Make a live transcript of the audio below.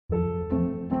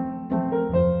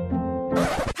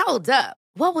Hold up.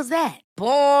 What was that?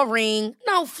 Boring.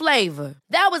 No flavor.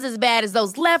 That was as bad as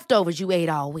those leftovers you ate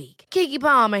all week. Keke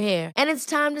Palmer here. And it's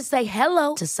time to say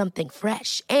hello to something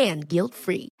fresh and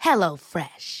guilt-free. Hello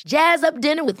Fresh. Jazz up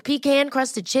dinner with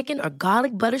pecan-crusted chicken or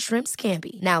garlic butter shrimp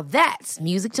scampi. Now that's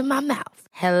music to my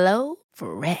mouth. Hello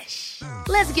Fresh.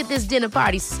 Let's get this dinner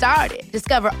party started.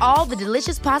 Discover all the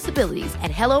delicious possibilities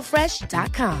at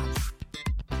hellofresh.com.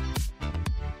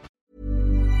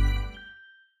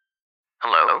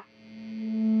 Hello?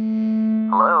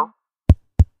 Hello?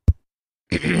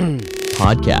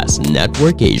 Podcast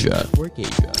Network Asia.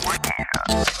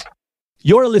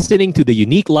 You're listening to the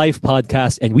Unique Life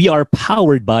Podcast, and we are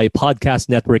powered by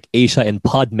Podcast Network Asia and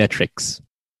Podmetrics.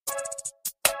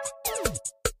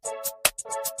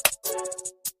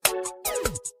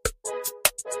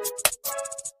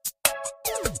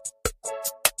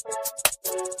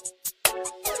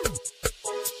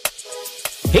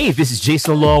 Hey, this is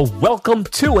Jason Law. Welcome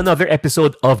to another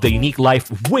episode of The Unique Life,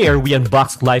 where we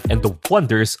unbox life and the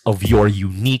wonders of your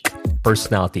unique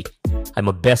personality. I'm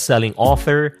a best-selling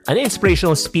author, an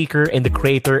inspirational speaker, and the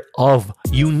creator of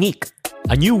Unique,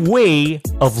 a new way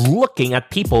of looking at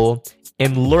people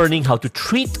and learning how to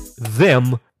treat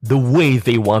them the way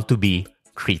they want to be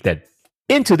treated.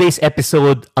 In today's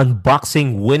episode,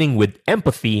 Unboxing Winning with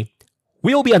Empathy,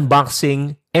 we'll be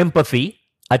unboxing empathy,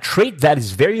 a trait that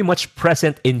is very much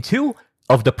present in two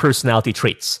of the personality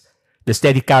traits, the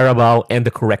steady Carabao and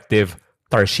the corrective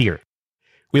Tarsier.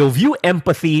 We'll view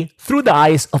empathy through the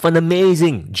eyes of an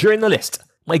amazing journalist,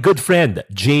 my good friend,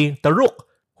 Jay Taruc,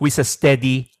 who is a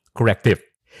steady corrective.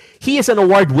 He is an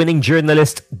award-winning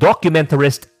journalist,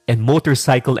 documentarist, and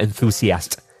motorcycle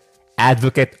enthusiast.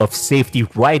 Advocate of safety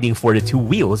riding for the two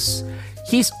wheels,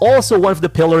 he's also one of the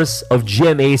pillars of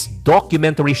GMA's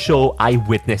documentary show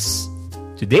Eyewitness.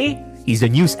 Today, he's the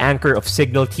news anchor of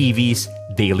Signal TV's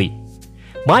Daily.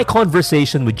 My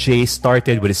conversation with Jay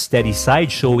started with a steady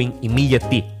side showing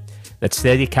immediately that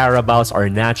steady Carabaos are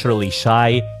naturally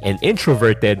shy and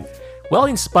introverted, well,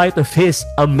 in spite of his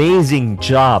amazing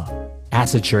job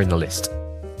as a journalist.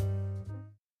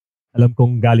 Alam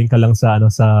kong galing ka lang sa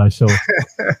show.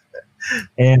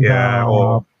 And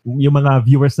yung mga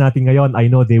viewers natin ngayon, I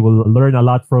know they will learn a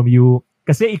lot from you.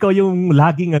 Kasi ikaw yung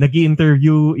laging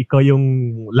nag-i-interview, ikaw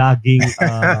yung laging...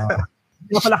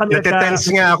 Natetense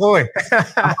nga ako eh.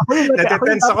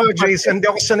 Natetense ako, Jason. Hindi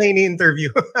ako sanay ni-interview.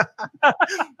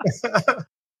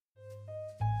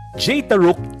 Jay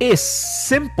Taruc is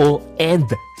simple and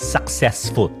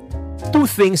successful. Two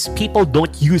things people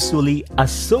don't usually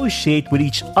associate with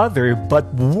each other but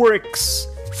works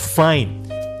fine,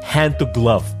 hand to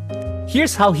glove.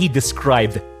 Here's how he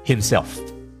described himself.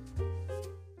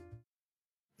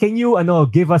 Can you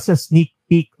give us a sneak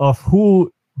peek of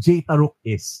who Jay Taruc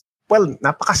is? Well,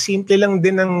 napakasimple lang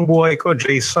din ng buhay ko,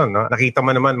 Jason. No? Nakita mo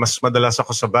naman, mas madalas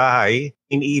ako sa bahay,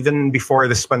 even before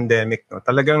this pandemic. No?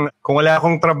 Talagang, kung wala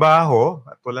akong trabaho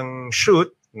at walang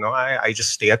shoot, no? I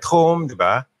just stay at home, di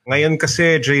ba? Ngayon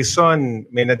kasi, Jason,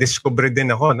 may na-discover din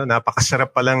ako. No?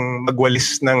 Napakasarap palang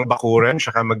magwalis ng bakuran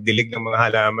tsaka magdilig ng mga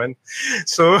halaman.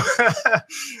 So,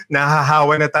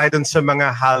 nahahawa na tayo dun sa mga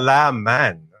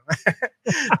halaman.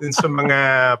 Dun sa mga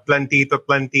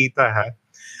plantito-plantita, ha?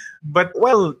 But,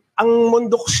 well, ang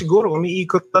mundo ko siguro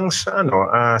umiikot lang sa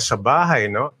sa bahay,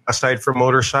 no? Aside from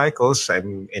motorcycles,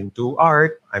 I'm into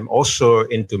art. I'm also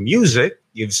into music.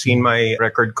 You've seen my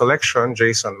record collection,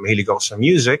 Jason. Mahilig ako sa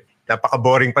music.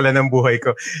 Napaka-boring pala ng buhay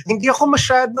ko. Hindi ako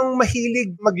masyadong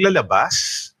mahilig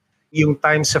maglalabas. Yung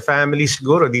time sa family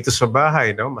siguro dito sa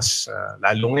bahay, no? Mas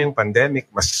lalo ngayong pandemic,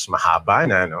 mas mahaba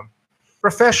na, no?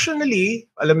 Professionally,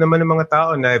 alam naman ng mga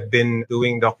tao na I've been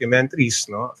doing documentaries,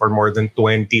 no? For more than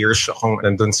 20 years akong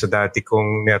nandun sa dati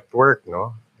kong network,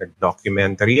 no?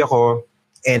 Nag-documentary ako.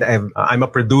 And I'm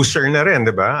a producer na rin,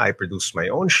 di ba? I produce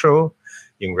my own show,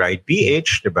 yung Ride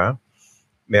PH, di ba?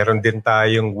 Meron din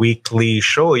tayong weekly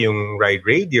show, yung Ride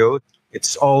Radio.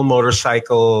 It's all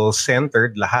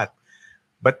motorcycle-centered, lahat.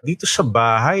 But dito sa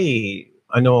bahay,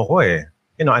 ako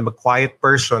I'm a quiet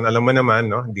person. Alam mo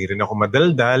naman, no? Hindi rin ako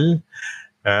madaldal.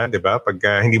 Di ba? Pag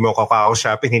hindi mo ako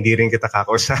kakausapin, hindi rin kita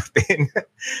kakausapin.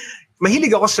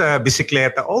 Mahilig ako sa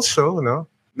bisikleta also, no?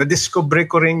 Na-discover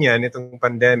ko rin yan itong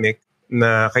pandemic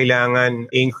na kailangan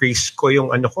increase ko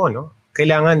yung no?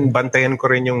 Kailangan bantayan ko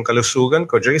rin yung kalusugan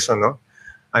ko, Jason, no?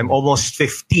 I'm almost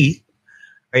 50.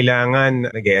 Kailangan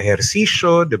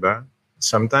nag-ehersisyo, di ba?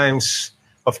 Sometimes,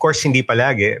 of course, hindi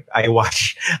palagi. I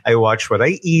watch what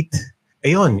I eat.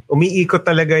 Ayun, umiikot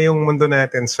talaga yung mundo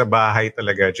natin sa bahay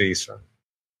talaga, Jason.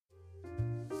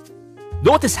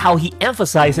 Notice how he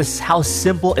emphasizes how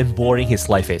simple and boring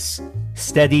his life is.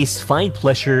 Studies, find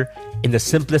pleasure, In the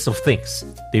simplest of things,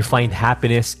 they find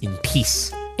happiness in peace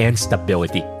and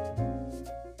stability.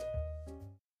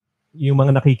 Yung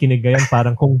mga nakikinig ngayon,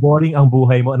 parang kung boring ang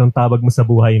buhay mo, anong tawag mo sa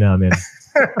buhay namin?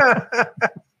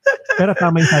 Pero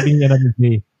tama yung sabi niya na ni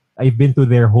Jay. I've been to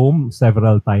their home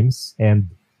several times and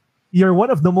you're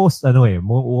one of the most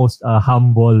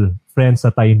humble friends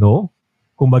that I know.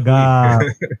 Kumbaga,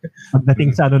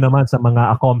 pagdating sa naman sa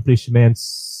mga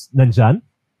accomplishments nandyan,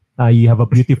 you have a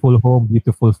beautiful home,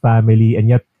 beautiful family, and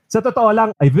yet, sa totoo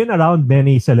lang, I've been around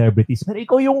many celebrities, pero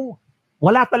ikaw yung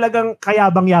wala talagang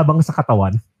kayabang-yabang sa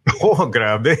katawan. Oh,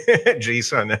 grabe,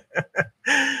 Jason.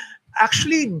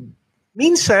 Actually,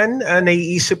 minsan,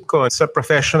 naiisip ko sa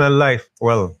professional life,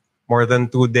 well, more than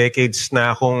 2 decades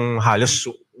na akong halos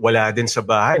wala din sa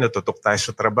bahay, natutok tayo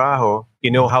sa trabaho. You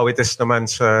know how it is naman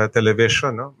sa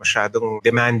television, no? Masyadong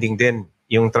demanding din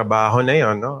yung trabaho na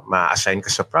yon, no? Ma-assign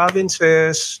ka sa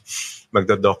provinces,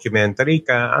 magdo-documentary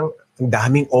ka, ang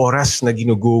daming oras na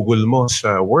ginugugol mo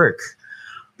sa work.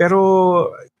 Pero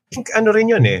ano rin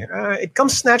yun it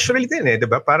comes naturally din di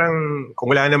ba? Parang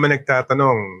kung wala naman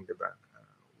nagtatanong, di ba?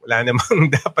 Wala namang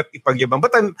dapat ipagyabang.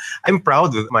 But I'm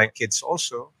proud of my kids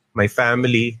also, my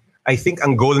family. I think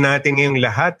ang goal natin ngayong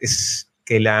lahat is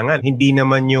kailangan hindi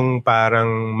naman yung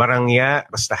parang marangya,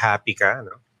 basta happy ka,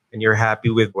 no? And you're happy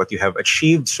with what you have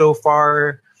achieved so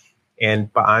far,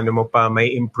 and paano mo pa may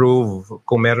improve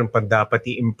kung meron pa dapat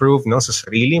i-improve, no, sa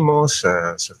sarili mo,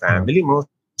 sa family mo,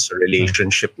 sa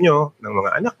relationship nyo ng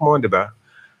mga anak mo, di ba,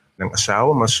 ng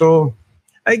asawa mo. So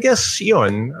I guess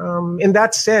yun, in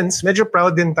that sense, medyo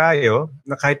proud din tayo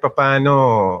na kahit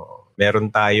papaano meron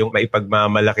tayong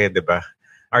maipagmamalaki, di ba?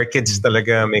 Our kids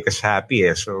talaga make us happy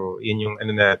So yun yung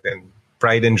natin,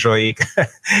 pride and joy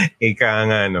ika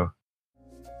nga, no?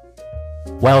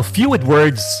 While few with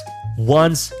words,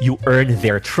 once you earn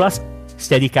their trust,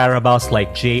 steady carabaos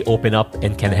like Jay open up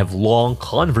and can have long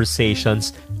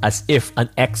conversations as if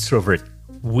an extrovert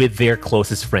with their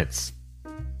closest friends.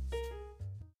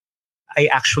 I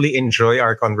actually enjoy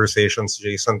our conversations,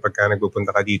 Jason, pagka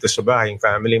nagpupunta ka dito sa bahay, yung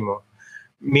family mo.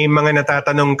 May mga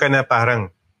natatanong ka na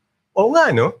parang, oo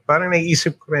nga, no? Parang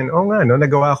naiisip ko rin, oo nga, no?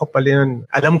 Nagawa ko pala yun.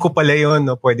 Alam ko pala yun,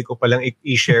 no? Pwede ko palang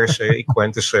i-share sa'yo,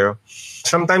 ikwento sa'yo.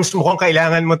 Sometimes mukhang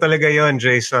kailangan mo talaga yun,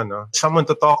 Jason, no? Someone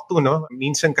to talk to, no?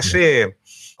 Minsan kasi,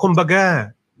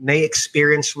 kumbaga,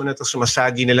 na-experience mo na ito,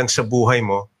 sumasagi na lang sa buhay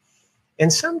mo. And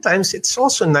sometimes, it's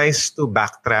also nice to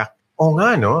backtrack. Oo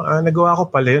nga, no? Nagawa ko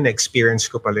pala yun,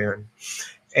 na-experience ko pala yun.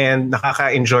 And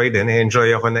nakaka-enjoy din.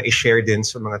 Enjoy ako na i-share din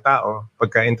sa mga tao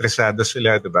pagka interesado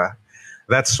sila, diba?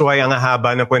 That's why ang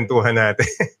haba na kwentuhan natin.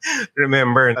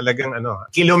 Remember, talagang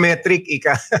kilometric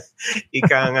ika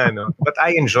nga, no? But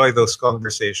I enjoy those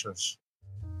conversations.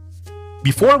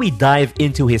 Before we dive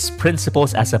into his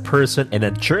principles as a person and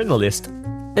a journalist,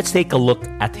 let's take a look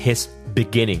at his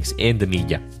beginnings in the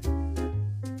media.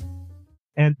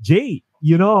 And Jay,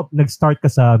 nag-start ka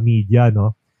sa media,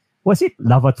 no? Was it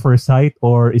love at first sight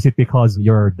or is it because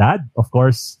your dad, of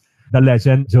course, the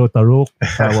legend, Jay Taruc,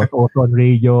 was also on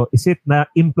radio. Is it na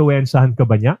influensyahan ka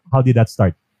ba niya? How did that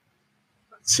start?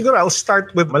 Siguro I'll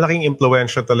start with malaking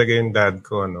impluwensya talaga yung dad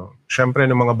ko, no? Siyempre,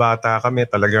 nung mga bata kami,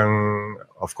 talagang,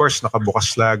 of course,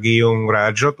 nakabukas lagi yung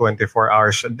radyo 24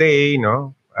 hours a day,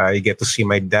 no? I get to see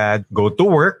my dad go to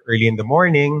work early in the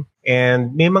morning.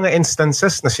 And may mga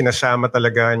instances na sinasama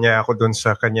talaga niya ako dun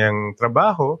sa kanyang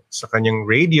trabaho, sa kanyang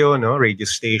radio, no? Radio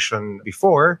station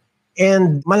before.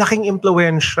 And malaking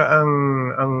impluwensya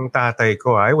ang tatay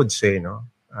ko, I would say, no?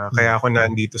 Kaya ako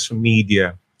nandito sa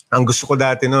media. Ang gusto ko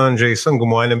dati noon, Jason,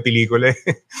 gumawa ng pelikula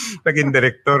Naging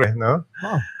director, no?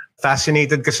 Wow.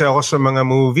 Fascinated kasi ako sa mga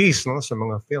movies, no? Sa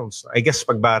mga films. I guess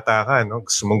pag bata ka, no?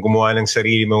 Gusto mong gumawa ng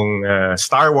sarili mong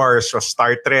Star Wars o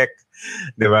Star Trek,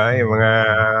 di ba? Yung mga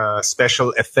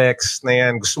special effects na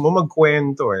yan. Gusto mo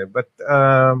magkwento But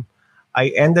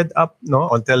I ended up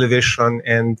on television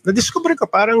and na-discover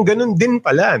ko parang ganun din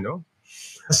pala, no?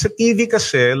 Sa TV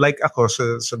kasi, like ako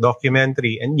sa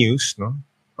documentary and news, no?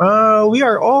 We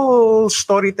are all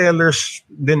storytellers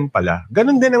din pala.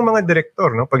 Ganun din ang mga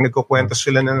direktor, no? Pag nagkukwento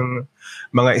sila ng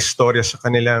mga istorya sa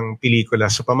kanilang pelikula,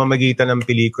 sa pamamagitan ng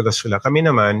pelikula sila. Kami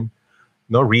naman,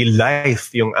 no, real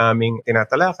life yung aming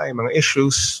tinatalakay, mga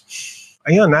issues.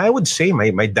 Ayun, I would say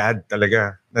my dad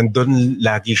talaga. Nandun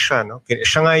lagi siya, no?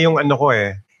 Siya nga yung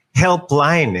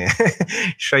helpline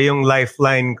Siya yung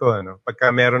lifeline ko, no?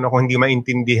 Pagka meron akong hindi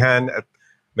maintindihan at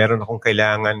meron akong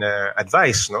kailangan na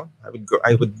advice, no?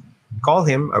 I would call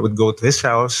him, I would go to his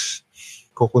house,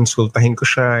 kukonsultahin ko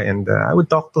siya, and I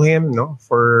would talk to him, no?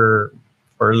 For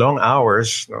long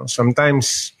hours, no?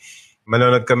 Sometimes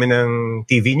manonood kami ng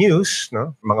TV news,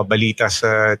 no? Mga balita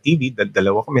sa TV,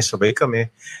 dalawa kami, sabay kami,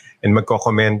 and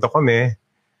magkokomento kami.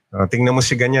 Tingnan mo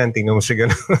si ganyan, tingnan mo si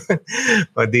gano'n.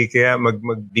 O di kaya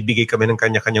magbibigay kami ng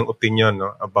kanya-kanyang opinion,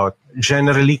 no, about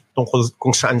generally tungkol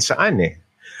kung saan-saan eh.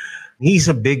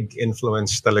 He's a big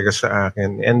influence talaga sa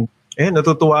akin. And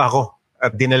natutuwa ako.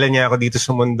 At dinala niya ako dito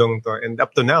sa mundong to. And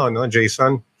up to now, no,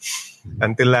 Jason,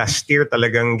 until last year,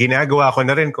 talagang ginagawa ko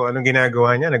na rin kung anong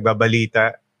ginagawa niya.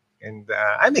 Nagbabalita. And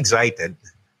I'm excited.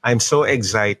 I'm so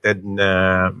excited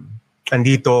na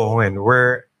andito ako ngayon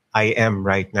where I am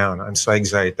right now. No? I'm so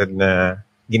excited na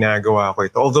ginagawa ko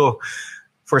ito. Although,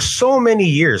 for so many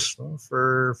years, no?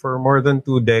 for more than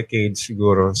 2 decades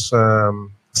siguro,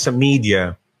 sa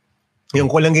media, yung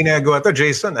ko lang ginagawa to,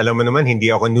 Jason, alam mo naman, hindi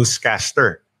ako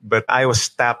newscaster. But I was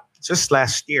tapped just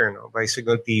last year, no, by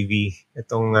Signal TV,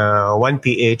 itong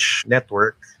 1PH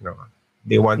network. No?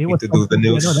 They want me to do the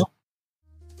news.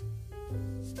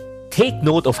 Take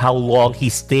note of how long he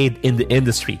stayed in the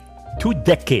industry. 2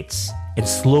 decades. And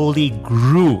slowly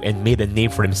grew and made a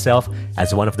name for himself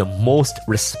as one of the most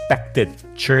respected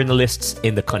journalists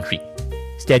in the country.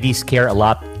 Steadies care a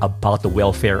lot about the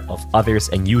welfare of others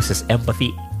and uses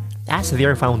empathy as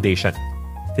their foundation.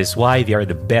 This is why they are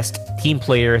the best team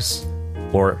players,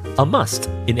 or a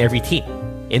must in every team.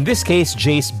 In this case,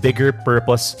 Jay's bigger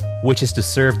purpose, which is to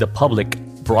serve the public,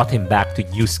 brought him back to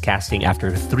newscasting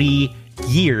after 3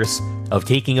 years of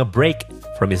taking a break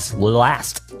from his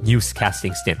last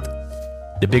newscasting stint.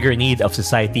 The bigger need of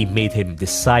society made him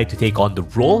decide to take on the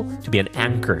role to be an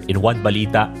anchor in One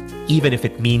Balita, even if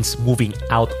it means moving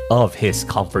out of his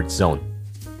comfort zone.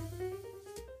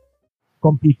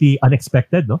 Completely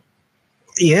unexpected, no?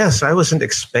 Yes, I wasn't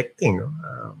expecting. No?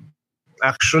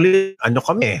 Actually,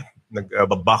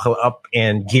 nag-buckle up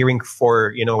and gearing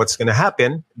for, what's gonna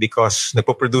happen because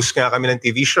nagpo-produce nga kami ng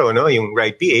TV show, no? Yung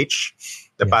Right PH,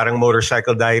 na parang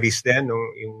Motorcycle Diaries din,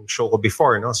 yung show ko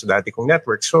before, no? So dati kong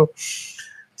network. So,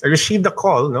 I received a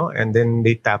call, no? And then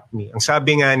they tapped me. Ang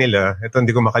sabi nga nila, ito hindi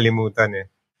ko makalimutan eh.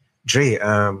 Jay,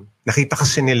 nakita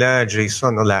kasi nila,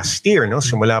 Jason, no, last year, no?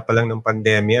 Simula pa lang ng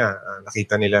pandemya,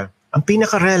 nakita nila. Ang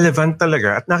pinaka-relevant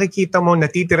talaga at nakikita mo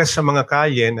natitira sa mga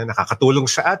kalye na nakakatulong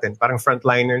sa atin, parang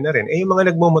frontliner na rin, yung mga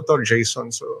nagmumotor,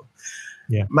 Jason. So,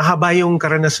 mahaba yung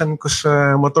karanasan ko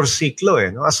sa motorsiklo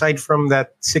eh. No? Aside from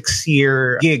that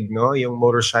 6-year gig, no? Yung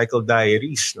Motorcycle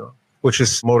Diaries, no? Which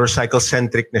is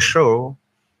motorcycle-centric na show.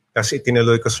 Kasi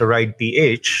itinuloy ko sa Ride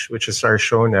PH, which is our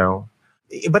show now.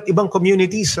 Iba't ibang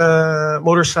communities sa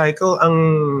motorcycle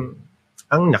ang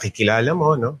nakikilala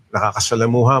mo, no?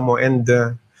 Nakakasalamuha mo. And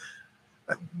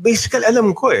basically,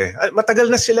 alam ko eh.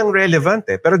 Matagal na silang relevant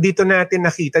eh. Pero dito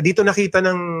nakita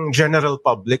ng general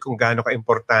public kung gaano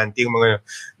ka-importante yung mga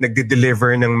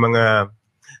nagde-deliver ng mga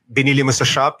binili mo sa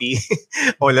Shopee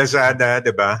o Lazada,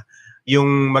 di ba?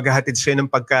 Yung maghahatid sa'yo ng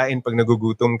pagkain pag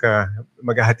nagugutom ka,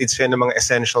 maghahatid sa'yo ng mga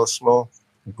essentials mo,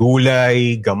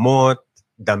 gulay, gamot,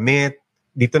 damit,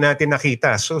 dito natin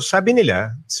nakita. So sabi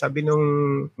nung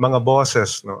mga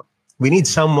bosses, no, we need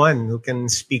someone who can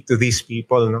speak to these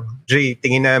people. No? Jay,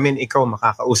 tingin namin ikaw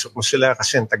makakausap mo sila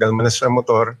kasi ang tagal mo na sa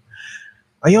motor.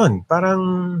 Ayun, parang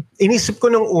inisip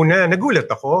ko nung una, nagulat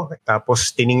ako.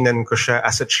 Tapos tiningnan ko siya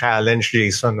as a challenge,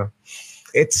 Jason. No?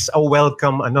 It's a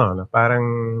welcome,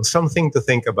 parang something to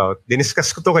think about.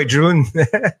 Diniscuss ko to kay June,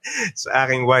 sa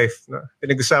aking wife. No?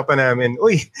 Pinag-usapan namin,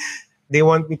 they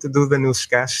want me to do the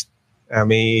newscast.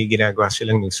 May ginagawa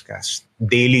silang newscast.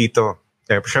 Daily ito.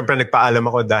 Siyempre nagpaalam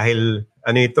ako dahil,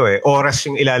 oras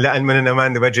yung ilalaan mo na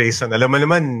naman, di ba Jason? Alam mo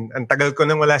naman, ang tagal ko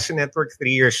nang wala sa network, 3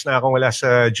 years na akong wala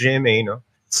sa GMA, no?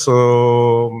 So,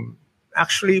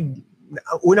 actually,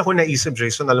 una ko naisip,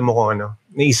 Jason, alam mo kung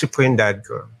naisip ko yung dad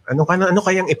ko. Ano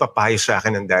kayang ipapayo sa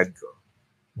akin ng dad ko?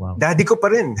 Wow. Daddy ko pa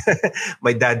rin.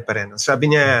 My dad pa rin.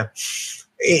 Sabi niya,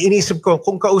 inisip ko,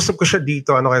 kung kausap ko siya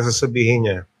dito, ano kaya sasabihin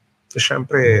niya? So,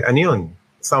 syempre, yun?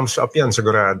 Thumbs up yan,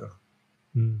 sigurado.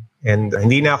 And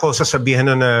hindi na ako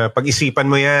sasabihan na pag-isipan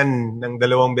mo yan ng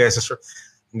 2 beses.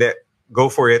 Hindi, go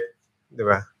for it.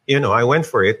 Diba? I went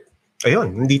for it.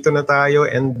 Ayun, nandito na tayo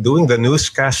and doing the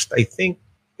newscast, I think,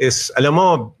 is, alam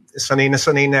mo, sanay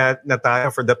na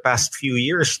tayo for the past few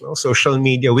years, no? Social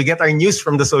media. We get our news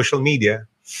from the social media.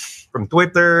 From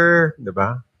Twitter,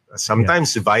 diba?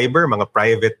 Sometimes Viber, mga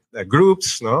private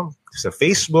groups, no? Sa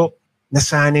Facebook.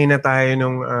 Nasanay na tayo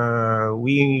nung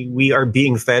we are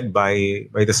being fed by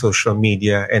the social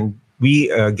media and we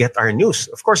get our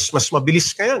news. Of course, mas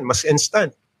mabilis ka yan, mas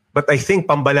instant. But I think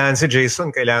pambalanse,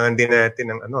 Jason, kailangan din natin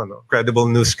ng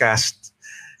credible newscast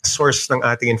source ng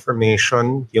ating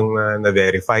information, yung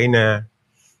na-verify na.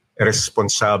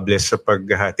 responsable sa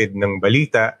paghahatid ng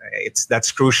balita.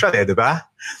 That's crucial, di ba?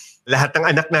 Lahat ng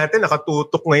anak natin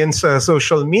nakatutok ngayon sa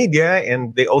social media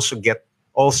and they also get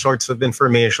all sorts of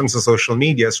information sa social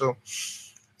media. So,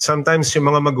 sometimes yung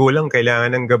mga magulang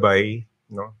kailangan ng gabay,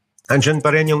 no? Andyan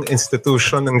pa rin yung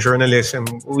institution ng journalism.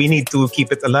 We need to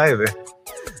keep it alive.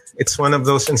 It's one of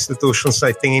those institutions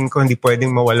na tingin ko hindi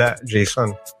pwedeng mawala,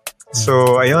 Jason.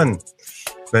 So, ayun.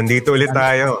 Nandito ulit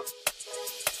tayo.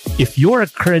 If you're a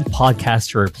current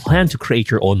podcaster or plan to create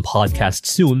your own podcast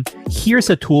soon, here's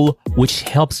a tool which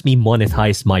helps me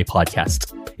monetize my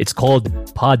podcast. It's called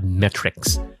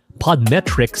Podmetrics.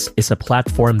 Podmetrics is a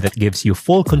platform that gives you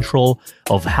full control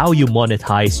of how you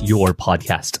monetize your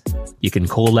podcast. You can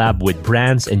collab with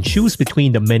brands and choose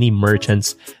between the many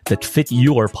merchants that fit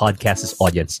your podcast's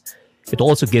audience. It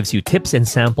also gives you tips and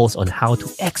samples on how to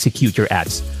execute your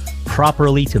ads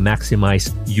properly to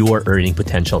maximize your earning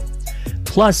potential.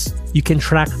 Plus, you can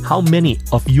track how many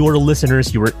of your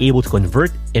listeners you were able to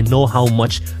convert and know how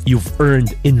much you've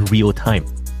earned in real time.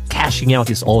 Cashing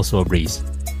out is also a breeze.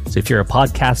 So if you're a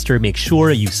podcaster, make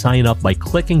sure you sign up by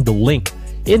clicking the link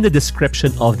in the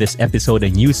description of this episode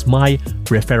and use my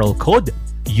referral code,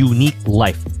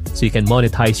 UNIQUELIFE, so you can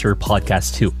monetize your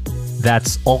podcast too.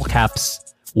 That's all caps,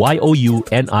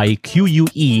 YOUNIQUELIFE,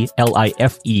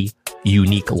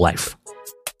 Unique Life.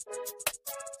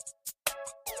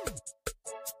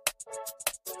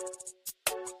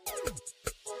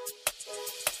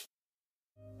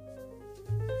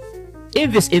 In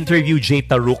this interview, Jay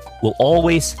Taruc will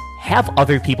always have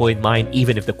other people in mind,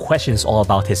 even if the question is all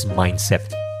about his mindset.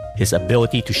 His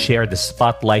ability to share the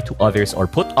spotlight to others or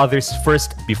put others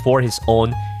first before his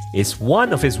own is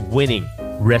one of his winning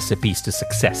recipes to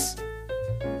success.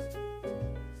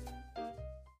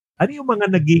 Ano yung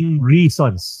mga naging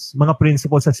reasons, mga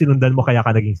principles na sinundan mo kaya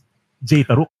ka naging Jay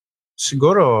Taruc?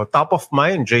 Siguro, top of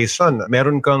mind, Jason,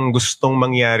 meron kang gustong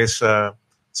mangyari sa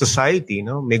society,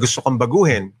 no? May gusto kang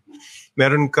baguhin.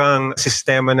 Meron kang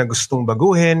sistema na gustong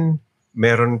baguhin,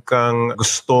 meron kang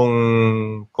gustong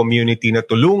community na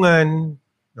tulungan,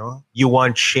 no? You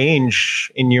want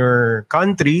change in your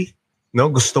country,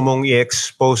 no? Gusto mong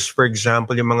i-expose, for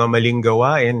example, yung mga maling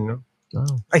gawain, no?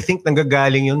 Oh. I think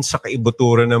nanggagaling yun sa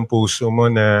kaibuturan ng puso mo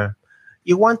na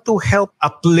you want to help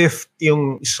uplift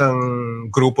yung isang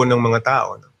grupo ng mga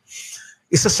tao, no?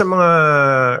 Isa sa mga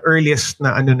earliest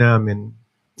na namin,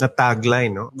 na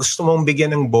tagline, no? Gusto mong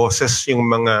bigyan ng boses yung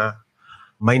mga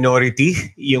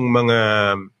minority, yung mga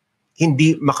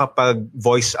hindi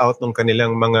makapag-voice out ng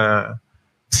kanilang mga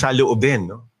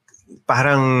saloobin, no?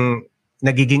 Parang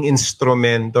nagiging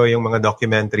instrumento yung mga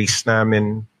documentaries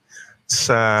namin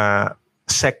sa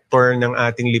sector ng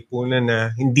ating lipunan na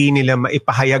hindi nila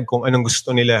maipahayag kung anong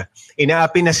gusto nila.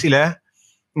 Inaapi na sila,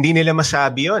 hindi nila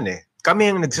masabi yun eh. Kami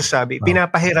ang nagsasabi,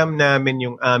 pinapahiram namin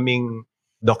yung aming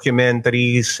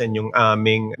documentaries and yung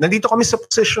aming... Nandito kami sa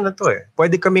position na to eh.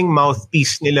 Pwede kaming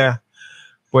mouthpiece nila.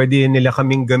 Pwede nila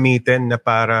kaming gamitin na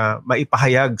para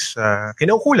maipahayag sa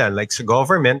kinaukulan, like sa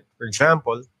government, for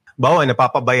example. Bawa,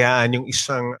 napapabayaan yung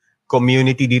isang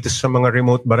community dito sa mga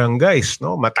remote barangays,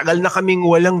 no? Matagal na kaming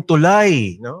walang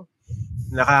tulay, no?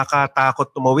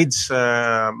 Nakakatakot tumawid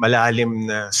sa malalim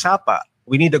na sapa.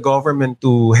 We need the government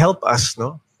to help us,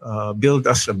 no? Build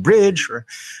us a bridge or...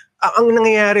 Ang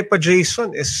nangyayari pa,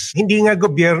 Jason, is hindi nga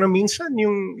gobyerno minsan,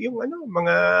 yung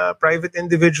mga private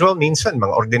individual minsan,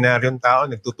 mga ordinaryong tao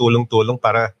nagtutulong-tulong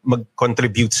para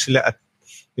mag-contribute sila at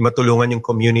matulungan yung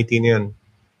community niyan.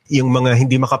 Yung mga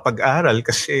hindi makapag-aral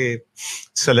kasi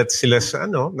salat sila sa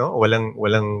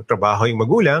walang trabaho yung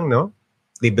magulang, no?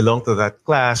 They belong to that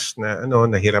class na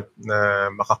nahirap na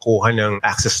makakuha ng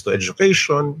access to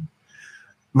education.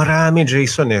 Marami,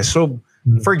 Jason eh. So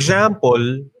for example,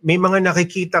 may mga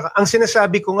nakikita ka. Ang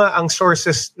sinasabi ko nga, ang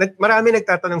sources, marami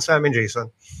nagtatanong sa amin, Jason,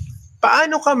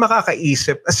 paano ka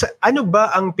makakaisip? Ano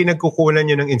ba ang pinagkukunan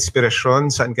nyo ng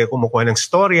inspirasyon? Saan kayo kumukuha ng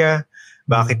storya?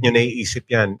 Bakit nyo naiisip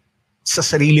yan? Sa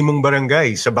sarili mong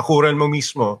barangay, sa bakuran mo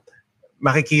mismo,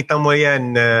 makikita mo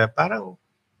yan na parang,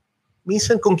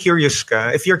 minsan kung curious ka,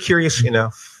 if you're curious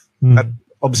enough at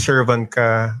observant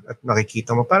ka at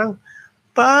nakikita mo, parang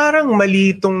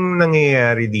mali itong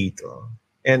nangyayari dito.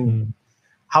 And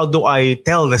how do I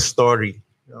tell the story?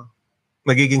 You know?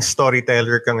 Magiging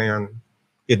storyteller ka ngayon.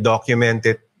 You document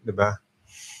it, di ba?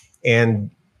 And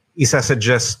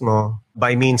isa-suggest mo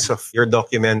by means of your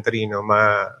documentary,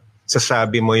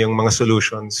 masasabi mo yung mga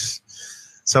solutions.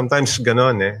 Sometimes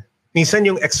ganon eh. Minsan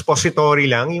yung expository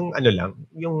lang, yung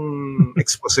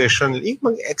exposition,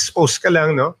 mag-expose ka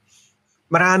lang, no?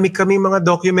 Marami kami mga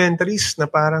documentaries na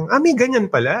parang, may ganyan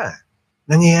pala.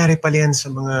 Nangyayari pala yan sa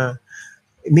mga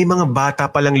May mga bata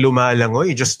palang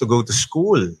lumalangoy just to go to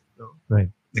school. No?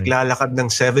 Right. Naglalakad ng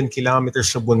 7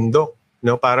 kilometers sa bundok,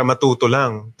 no, para matuto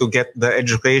lang to get the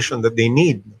education that they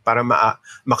need para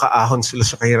makaahon sila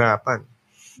sa kahirapan.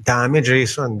 Dami,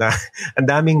 Jason. Ang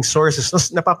daming sources.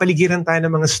 Napapaligiran tayo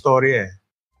ng mga story eh.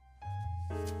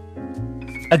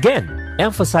 Again,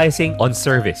 emphasizing on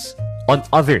service, on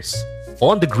others,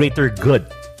 on the greater good,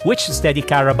 which Steady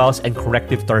Carabaos and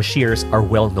Corrective Tarsiers are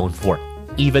well known for.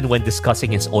 Even when discussing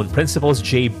his own principles,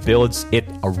 Jay builds it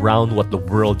around what the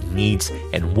world needs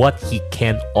and what he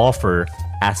can offer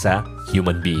as a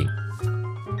human being.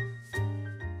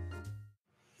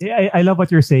 I love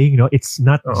what you're saying. It's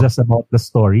not just about the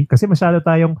story. Kasi masyado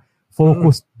tayong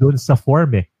focused dun sa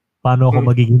form eh. Paano ako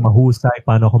magiging mahusay,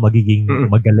 paano ako magiging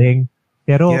magaling.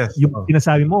 Pero yung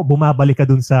sinasabi mo, bumabalik ka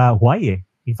dun sa why eh.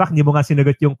 In fact, hindi mo nga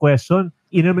sinagot yung question.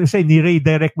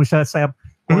 Ni-redirect mo siya sa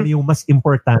kung ano yung mas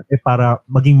importante para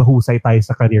maging mahusay tayo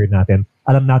sa career natin.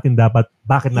 Alam natin dapat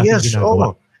bakit natin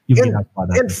ginagawa yung ginagawa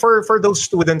natin. And for those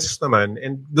students naman,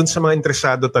 and dun sa mga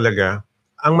interesado talaga,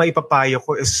 ang maipapayo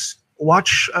ko is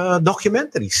watch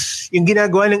documentaries. Yung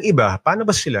ginagawa ng iba, paano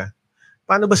ba sila?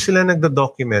 Paano ba sila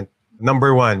nagda-document?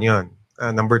 Number 1, yun.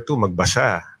 Number 2,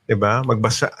 magbasa. Diba?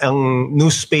 Magbasa. Ang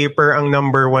newspaper, ang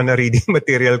number 1 na reading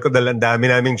material ko dahil ang dami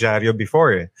naming dyaryo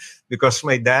before eh. Because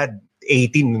my dad,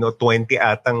 18, 20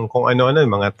 atang kung ano-ano,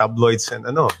 mga tabloids and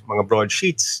mga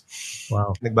broadsheets.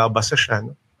 Wow. Nagbabasa siya.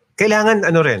 No? Kailangan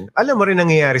rin, alam mo rin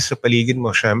nangyayari sa paligid mo,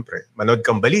 syempre. Manood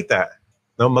kang balita,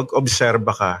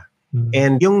 mag-obserba ka.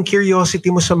 And yung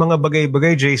curiosity mo sa mga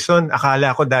bagay-bagay, Jason,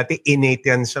 akala ko dati innate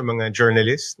yan sa mga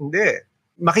journalists. Hindi.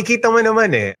 Makikita mo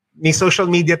naman eh. May social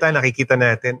media tayo, nakikita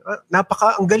natin.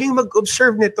 Ang galing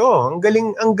mag-observe nito. Ang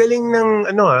galing ng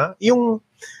yung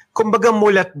kumbaga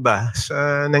mulat ba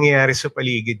sa nangyayari sa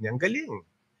paligid niya. Ang galing.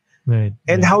 Right.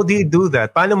 And how do you do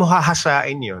that? Paano mo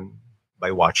hahasain yun?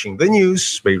 By watching the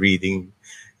news, by read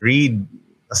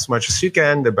as much as you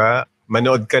can, diba?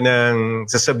 Manood ka ng,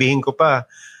 sasabihin ko pa,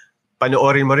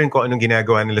 panoorin mo rin kung anong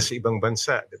ginagawa nila sa ibang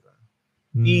bansa, di ba?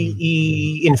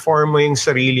 I-inform mo yung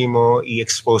sarili mo,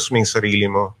 i-expose mo yung sarili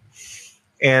mo.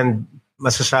 And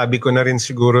masasabi ko na rin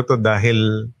siguro to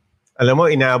dahil, alam mo,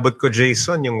 inaabot ko,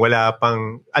 Jason, yung wala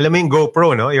pang, alam mo yung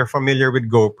GoPro, no? You're familiar with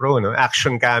GoPro, no?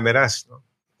 Action cameras, no?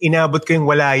 Inaabot ko yung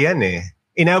wala yan eh.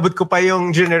 Inaabot ko pa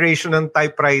yung generation ng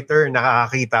typewriter,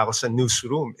 nakakakita ko sa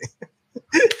newsroom.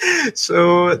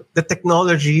 So, the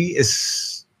technology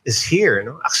is here,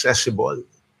 no? Accessible.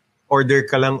 Order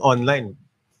ka lang online.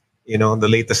 The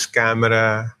latest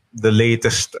camera, the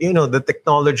latest, the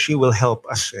technology will help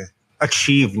us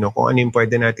achieve, kung ano yung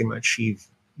pwede natin ma-achieve.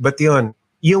 But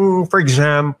yung, for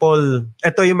example,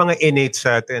 ito yung mga innate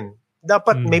sa atin.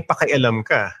 Dapat may pakialam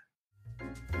ka.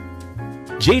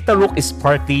 Jay Taruc is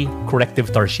partly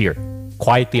Corrective Tarsier,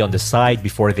 quietly on the side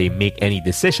before they make any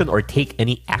decision or take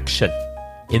any action.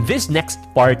 In this next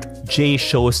part, Jay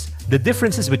shows the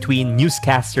differences between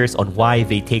newscasters on why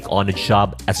they take on a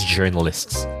job as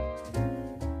journalists.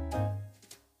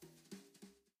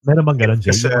 Meron bang ganun,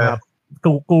 Jay?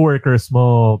 Co-workers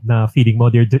mo na feeling mo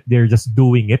they're just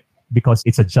doing it because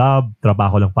it's a job,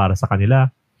 trabaho lang para sa kanila.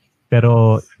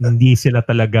 Pero hindi sila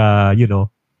talaga,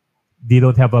 they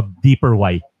don't have a deeper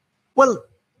why. Well,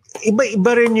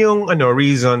 iba rin yung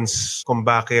reasons kung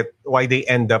why they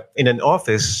end up in an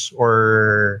office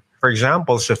or for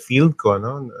example sa field ko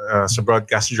sa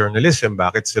broadcast journalism,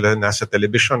 bakit sila nasa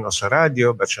television o sa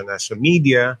radio, bakit siya nasa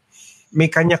media. May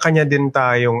kanya-kanya din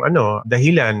tayong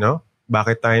dahilan,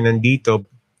 bakit tayo nandito.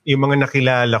 Yung mga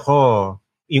nakilala ko,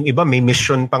 yung iba may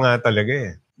mission pa nga talaga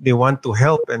eh. They want to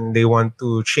help and they want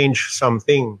to change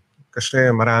something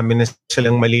kasi marami na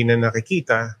silang mali na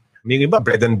nakikita. Yung iba,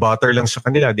 bread and butter lang sa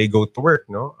kanila. They go to work,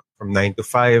 from 9 to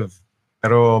 5.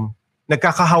 Pero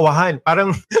nagkakahawahan.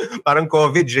 Parang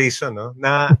COVID, Jason,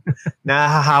 na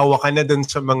nahahawa ka na dun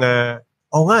sa mga,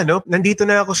 nandito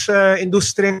na ako sa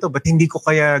industriya nito, ba't hindi ko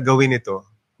kaya gawin ito?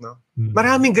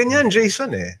 Maraming ganyan,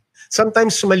 Jason eh.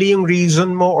 Sometimes mali yung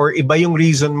reason mo or iba yung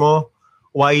reason mo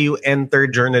why you enter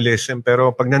journalism.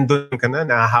 Pero pag nandun ka na,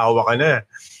 nahahawa ka na.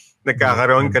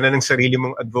 Nagkakaroon ka na ng sarili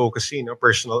mong advocacy,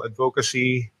 personal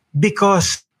advocacy.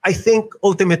 Because I think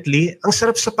ultimately, ang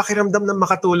sarap sa pakiramdam na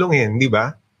makatulong di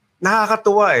ba?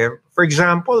 Nakakatuwa eh. For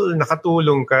example,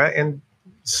 nakatulong ka and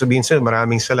sabihin sa'yo,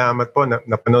 maraming salamat po,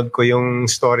 napanood ko yung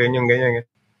story niyong ganyan.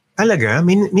 Talaga,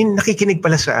 may nakikinig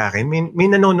pala sa akin, may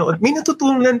nanonood, may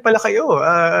natutunan pala kayo.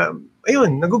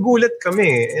 Ayun, nagugulat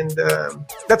kami. And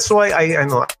that's why I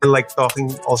like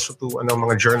talking also to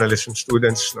mga journalism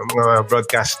students, mga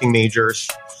broadcasting majors.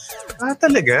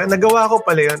 Talaga, nagawa ko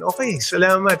pala yun. Okay,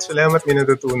 salamat, may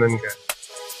natutunan ka.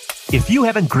 If you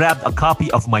haven't grabbed a copy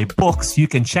of my books, you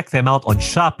can check them out on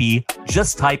Shopee.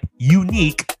 Just type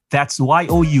Unique, that's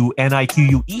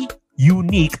YOUNIQUE,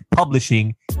 Unique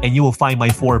Publishing, and you will find my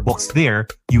 4 books there.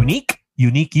 Unique,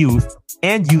 Unique Youth,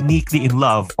 and Uniquely in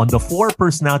Love on the 4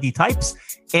 personality types,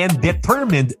 and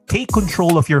Determined, Take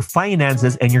Control of Your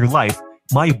Finances and Your Life,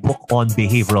 my book on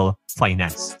behavioral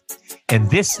finance. And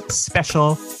this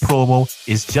special promo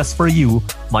is just for you,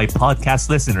 my podcast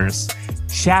listeners.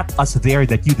 Chat us there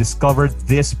that you discovered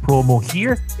this promo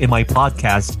here in my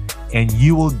podcast, and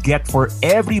you will get for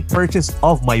every purchase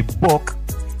of my book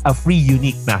a free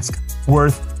unique mask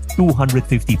worth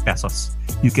 250 pesos.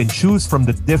 You can choose from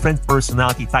the different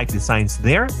personality type designs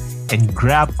there and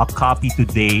grab a copy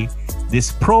today.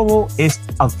 This promo is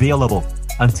available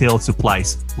until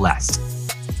supplies last.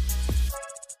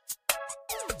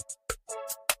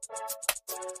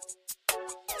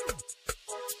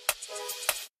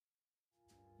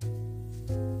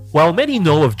 While many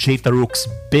know of Jay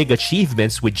Taruc's big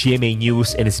achievements with GMA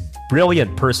News and his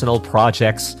brilliant personal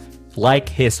projects like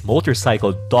his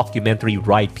motorcycle documentary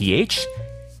Ride PH,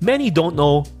 many don't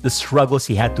know the struggles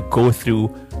he had to go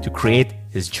through to create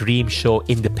his dream show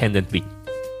independently.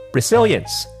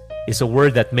 Resilience is a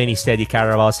word that many steady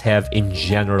caravans have in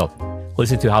general.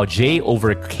 Listen to how Jay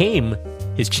overcame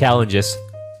his challenges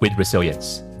with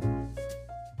resilience.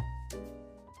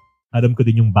 Alam ko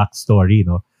din yung backstory,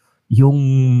 no?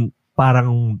 Yung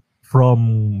parang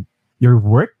from your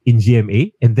work in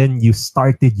GMA and then you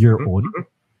started your own,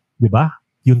 di ba?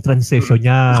 Yung transition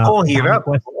niya. Ako, hirap.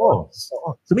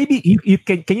 So maybe you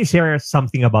can you share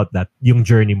something about that, yung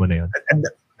journey mo na yun?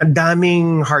 Ang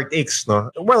daming heartaches,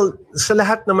 no? Well, sa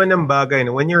lahat naman ng bagay,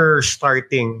 no? When you're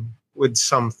starting with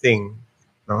something,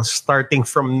 no? Starting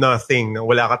from nothing, no?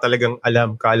 Wala ka talagang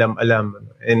kaalam-alam.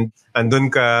 And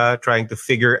andun ka trying to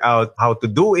figure out how to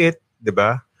do it, di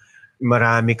ba?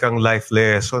 Marami kang life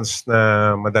lessons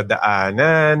na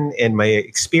madadaanan and may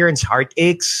experience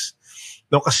heartaches.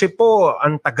 No, kasi po,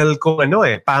 ang tagal ko,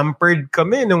 pampered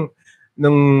kami nung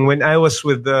when I was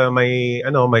with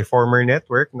my former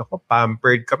network,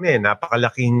 pampered kami.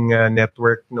 Napakalaking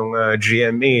network nung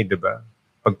GMA, di ba?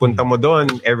 Pagpunta mo doon,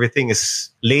 everything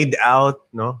is laid out,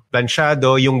 no?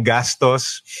 Plansyado, yung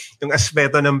gastos, yung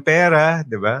aspeto ng pera,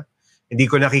 di ba? Hindi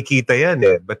ko nakikita yan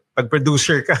But pag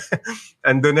producer ka,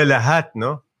 ando na lahat,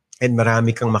 no? And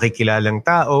marami kang makikilalang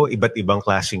tao, iba't ibang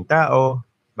klaseng tao,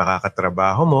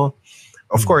 makakatrabaho mo.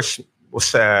 Of course,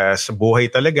 sa buhay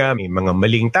talaga, may mga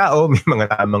maling tao, may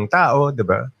mga tamang tao, di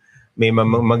ba? May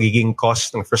magiging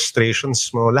cause ng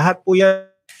frustrations mo. Lahat po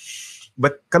yan.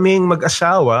 But kaming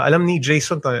mag-asawa, alam ni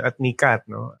Jason at ni Kat,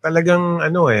 no? Talagang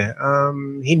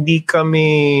hindi kami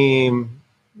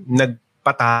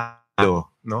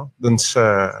nagpatalo, no? Dun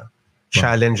sa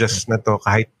challenges na to,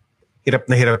 kahit hirap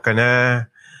ka na,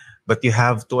 but you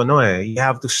have to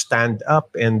stand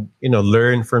up and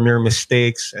learn from your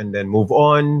mistakes and then move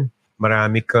on.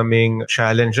 Marami kaming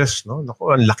challenges, no?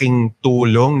 Naku, ang laking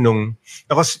tulong nung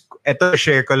eto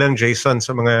share ko lang, Jason,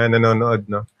 sa mga nanonood,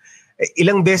 no?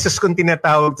 Ilang beses kong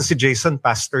tinatawag to si Jason,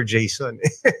 Pastor Jason.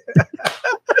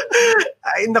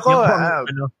 Ay, nako.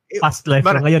 Past life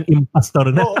na ngayon,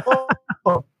 impastor na.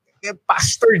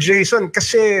 Pastor Jason,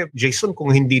 kasi Jason, kung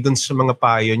hindi dun sa mga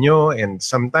payo nyo, and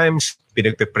sometimes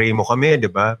pinagpe-pray mo kami, di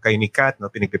ba? Kayo ni Kat,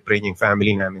 no? Pinagpe-pray niyo yung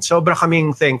family namin. Sobra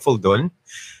kaming thankful dun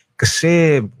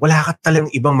kasi wala ka talagang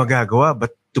ibang magagawa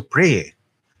but to pray.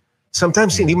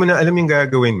 Sometimes hindi mo na alam yung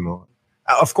gagawin mo.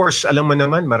 Of course, alam mo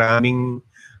naman, maraming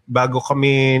bago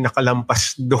kami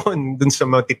nakalampas dun sa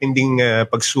matitinding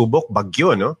pagsubok,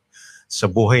 bagyo, no? Sa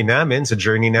buhay namin, sa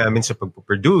journey namin sa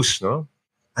pagpo-produce, no?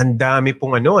 Ang dami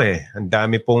pong ang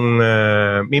dami pong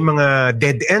may mga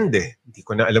dead end Hindi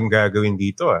ko na alam gagawin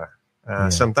dito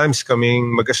Sometimes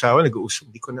kaming mag-asawa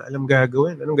nag-uusap, hindi ko na alam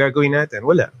gagawin. Anong gagawin natin?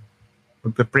 Wala.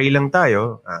 Magpe-pray lang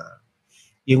tayo.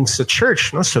 Yung sa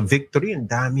church, no, sa Victory, ang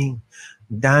daming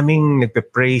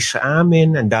nagpe-pray sa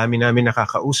amin, ang dami namin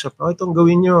nakakausap. Itong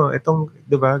gawin nyo, itong,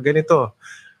 'di ba, ganito.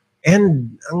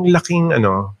 And ang laking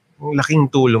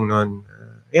tulong nun.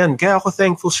 Ayan, kaya ako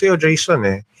thankful sa'yo, Jason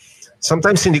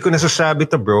Sometimes hindi ko nasasabi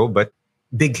to, bro, but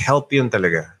big help yun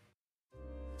talaga.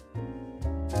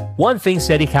 One thing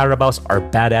steady carabaos are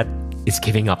bad at is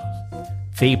giving up.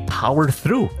 They power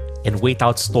through and wait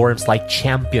out storms like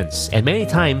champions. And many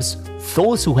times,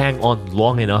 those who hang on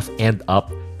long enough end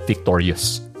up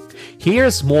victorious.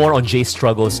 Here's more on Jay's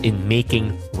struggles in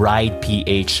making Ride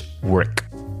PH work.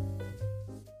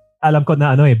 Alam ko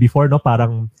na before, no,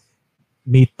 parang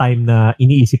may time na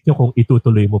iniisip nyo kung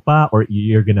itutuloy mo pa or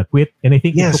you're gonna quit. And I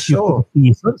think it took you 2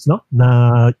 seasons, no?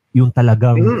 Na yung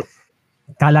talagang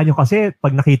kala nyo kasi,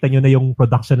 pag nakita nyo na yung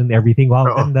production and everything, wow,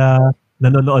 ganda,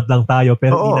 nanonood lang tayo,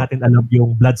 pero hindi natin alam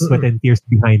yung blood, sweat, and tears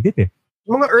behind it eh.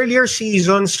 Mga earlier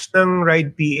seasons ng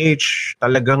Ride PH,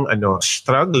 talagang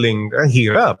struggling,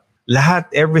 hirap. Lahat,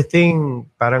 everything,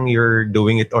 parang you're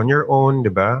doing it on your own,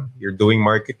 di ba? You're doing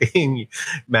marketing,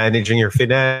 managing your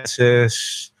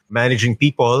finances, managing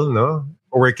people, no?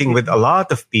 Working with a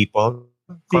lot of people.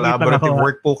 Collaborative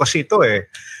work po kasi ito eh.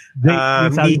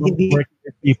 Hindi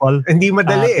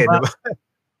madali diba? Diba?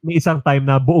 May isang time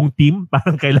na buong team,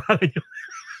 parang kailangan nyo.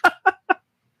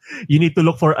 You need to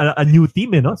look for a new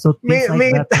team, no? So things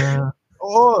like that.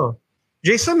 Oo.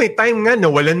 Jason, may time nga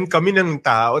nawalan kami ng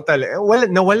tao talaga.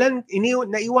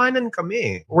 Naiwanan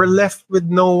kami. We're left with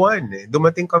no one.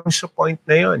 Dumating kami sa point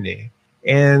na yon eh.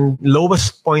 And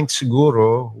lowest point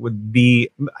siguro would be,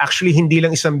 actually hindi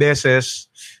lang isang beses,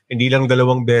 hindi lang 2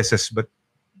 beses, but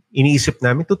iniisip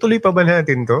namin, tutuloy pa ba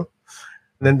natin to?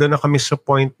 Nandun na kami sa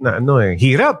point na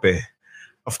hirap eh.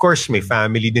 Of course, may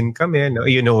family din kami. No?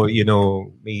 You know,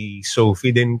 may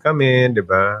Sophie din kami, di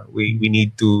ba? We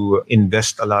need to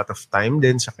invest a lot of time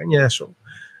din sa kanya. So,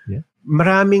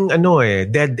 maraming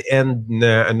dead end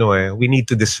na we need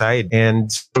to decide.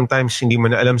 And sometimes hindi mo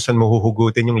na alam saan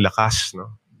mahuhugutin yung lakas,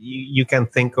 no? You can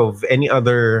think of any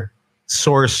other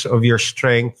source of your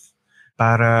strength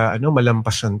para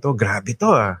malampasan to. Grabe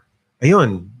to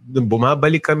Ayun,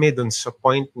 bumabalik kami dun sa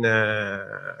point na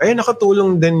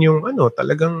nakatulong din yung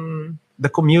talagang the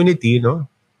community, no?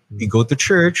 You go to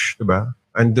church, 'di ba?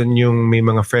 Andun yung may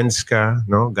mga friends ka,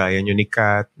 no? Gaya nyo ni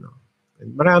Kat, no?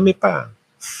 And marami pa.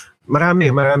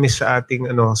 Marami sa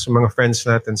ating sa mga friends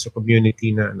natin sa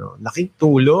community na laking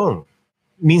tulong.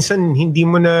 Minsan hindi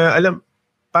mo na alam,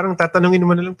 parang tatanungin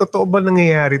mo na lang, totoo ba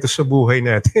nangyayari to sa buhay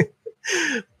natin?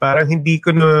 Parang hindi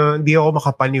ako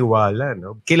makapaniwala,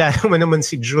 no? Kilala mo naman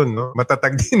si June, no?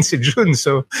 Matatag din si June.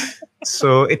 So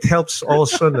it helps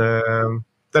also na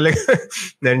talaga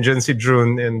nandyan si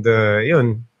June and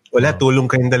yun, wala, tulong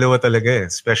kayong dalawa talaga eh.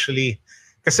 Especially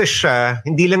kasi siya,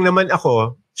 hindi lang naman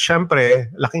ako,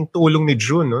 syempre, laking tulong ni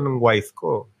June, no, ng wife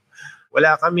ko.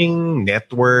 Wala kaming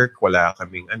network, wala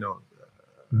kaming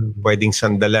pwedeng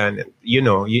sandalan. And,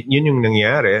 yun yung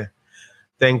nangyari.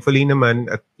 Thankfully naman,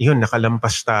 at yun,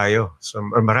 nakalampas tayo. So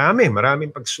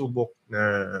maraming pagsubok na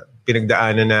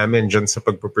pinagdaanan namin dyan sa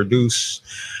pagproduce.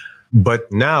 But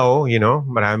now,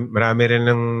 marami rin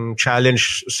ng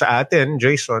challenge sa atin,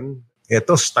 Jason.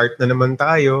 Eto, start na naman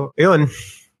tayo. Ayun,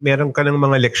 meron ka ng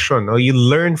mga leksyon. No? You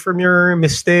learn from your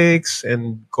mistakes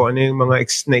and kung ano yung mga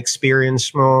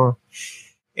na-experience mo.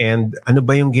 And ano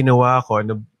ba yung ginawa ko?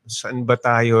 Saan ba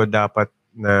tayo dapat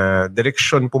na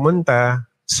direksyon pumunta?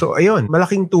 So, ayun,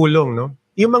 malaking tulong, no?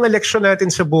 Yung mga leksyon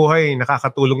natin sa buhay,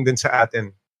 nakakatulong din sa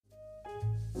atin.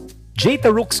 Jay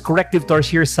Taruc's corrective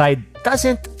torsier side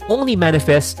doesn't only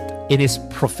manifest in his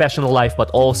professional life, but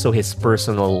also his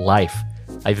personal life.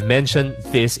 I've mentioned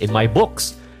this in my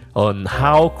books on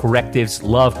how correctives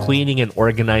love cleaning and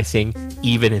organizing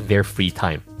even in their free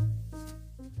time.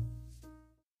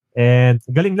 And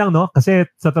galing lang, no? Kasi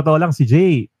sa totoo lang, si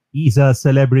Jay, he's a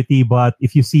celebrity, but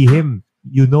if you see him,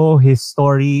 you know his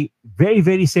story, very,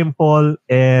 very simple.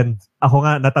 And ako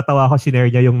nga, natatawa ako,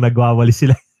 shinare niya yung nagwawali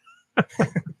sila.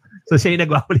 So siya yung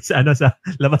nagwawali sa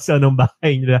labas ng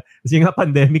bahay nila. Kasi nga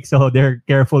pandemic, so they're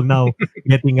careful now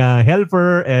getting a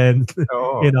helper and,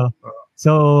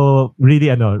 So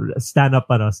really, stand up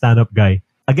guy.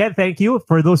 Again, thank you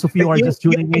for those of you who are just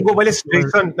tuning in. Pagwawalis,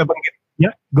 Jason, nabanggit.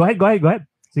 Yeah, go ahead.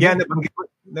 Sige. Yeah,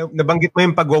 nabanggit mo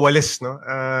yung pagwawalis, no?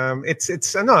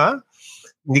 It's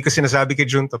hindi ko sinasabi kay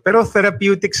Junto, pero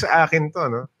therapeutic sa akin to,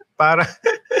 no? Parang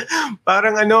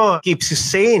keeps you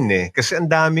sane eh. Kasi ang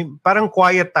dami, parang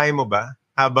quiet time mo ba?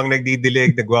 Habang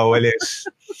nagdidilig, nagwawalis.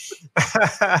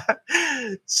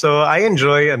 So I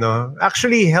enjoy,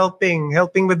 actually helping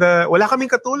with wala kaming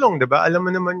katulong, di ba? Alam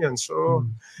mo naman yun. So,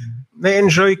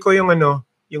 na-enjoy ko yung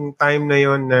time na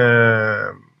yun na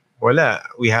wala,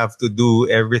 we have to do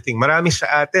everything. Marami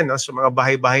sa atin, no? Sa mga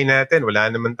bahay-bahay natin, wala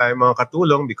naman tayong mga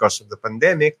katulong because of the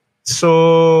pandemic. So,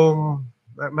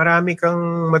 marami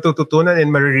kang matututunan and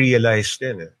marirealize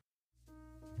din.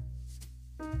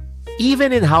 Even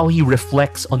in how he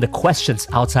reflects on the questions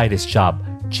outside his job,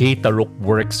 Jay Taruc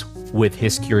works with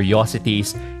his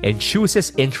curiosities and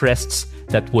chooses interests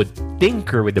that would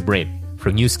tinker with the brain,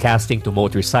 from newscasting to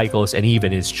motorcycles and even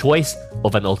his choice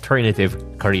of an alternative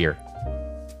career.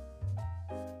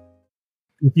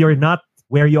 If you're not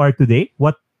where you are today,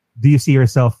 what do you see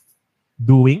yourself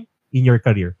doing in your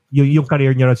career? Yung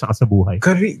career niyo rin sa buhay.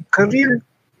 Career?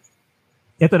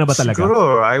 Ito na ba talaga?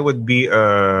 Siguro, I would be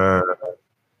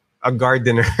a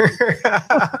gardener.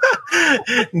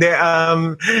 Hindi,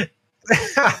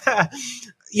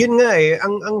 Yun nga eh,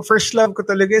 ang first love ko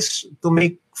talaga is to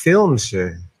make films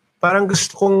eh. Parang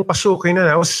gusto kong pasukin na.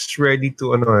 I was ready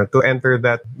to enter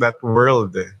that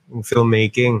world in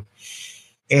filmmaking.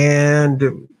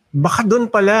 And baka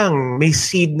doon pa lang may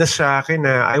seed na sa akin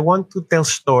na I want to tell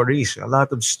stories, a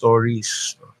lot of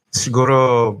stories.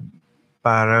 Siguro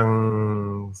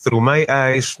parang through my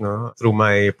eyes, no, through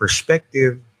my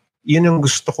perspective. Yun ang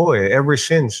gusto ko ever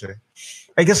since eh.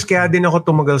 I guess kaya din ako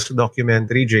tumagal sa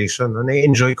documentary, Jason. No?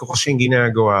 Na-enjoy ko kasi yung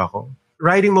ginagawa ko.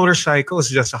 Riding motorcycle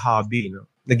is just a hobby. No?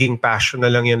 Naging passion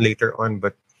na lang yan later on.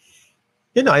 But,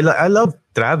 I love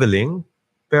traveling.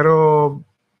 Pero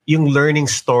yung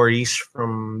learning stories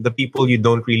from the people you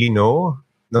don't really know,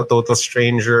 no total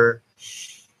stranger,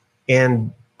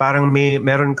 and parang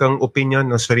meron kang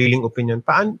opinion, no, sariling opinion.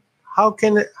 How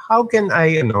can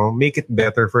I, make it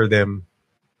better for them?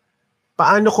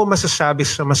 Paano ko masasabi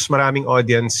sa mas maraming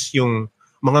audience yung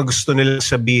mga gusto nila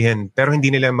sabihin pero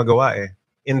hindi nila magawa eh.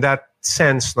 In that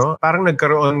sense, no? Parang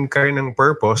nagkaroon ka rin ng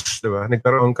purpose, di ba?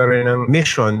 Nagkaroon ka rin ng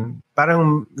mission.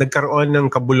 Parang nagkaroon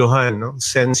ng kabuluhan, no?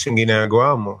 Sense yung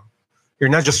ginagawa mo. You're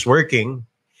not just working.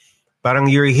 Parang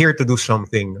you're here to do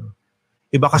something. No?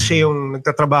 Iba kasi yung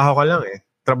nagtatrabaho ka lang eh.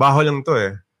 Trabaho lang to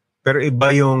eh. Pero iba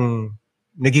yung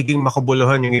nagiging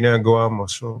makabuluhan yung ginagawa mo.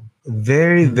 So,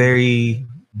 very, very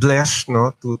blessed,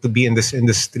 no, to be in this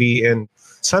industry, and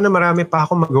sana marami pa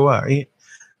ako magawa.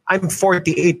 I'm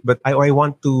 48 but I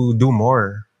want to do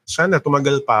more. Sana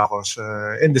tumagal pa ako sa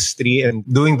industry and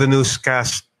doing the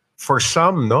newscast for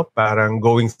some, no, parang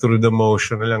going through the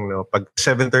motion na lang, no. Pag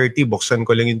 7:30 buksan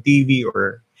ko lang yung TV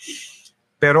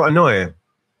pero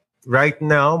right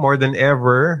now more than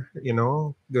ever,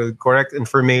 the correct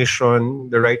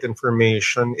information, the right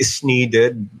information is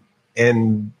needed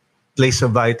and plays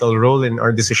a vital role in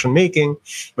our decision making.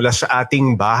 Wala sa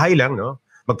ating bahay lang, no?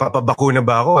 Magpapabakuna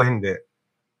ba ako? Hindi.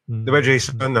 Di ba,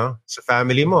 Jason, no? Sa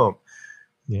family mo.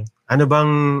 Yeah. Ano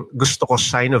bang gusto ko?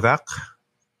 Sinovac?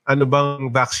 Ano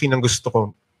bang vaccine ang gusto ko?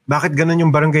 Bakit ganun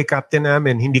yung barangay captain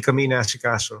namin? Hindi kami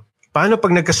inaasikaso. Paano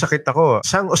pag nagkasakit ako?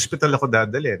 Saang ospital ako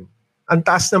dadalhin? Ang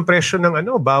taas ng presyo ng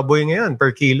baboy ngayon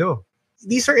per kilo.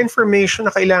 These are information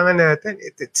na kailangan natin.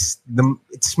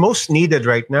 It's most needed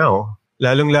right now.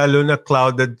 Lalong-lalo na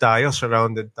surrounded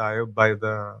tayo by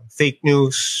the fake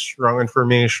news, wrong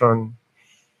information.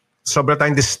 Sobra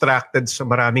tayong distracted sa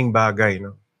maraming bagay,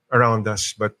 no, around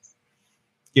us. But,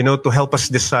 to help us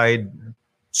decide,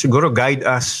 siguro guide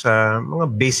us sa mga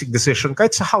basic decision,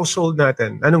 kahit sa household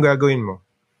natin, anong gagawin mo?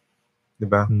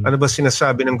 Diba? Ano ba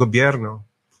sinasabi ng gobyerno?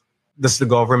 Does the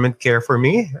government care for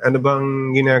me? Ano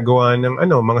bang ginagawa ng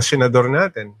mga senador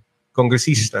natin,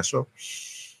 kongresista? So,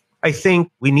 I think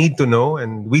we need to know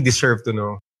and we deserve to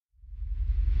know.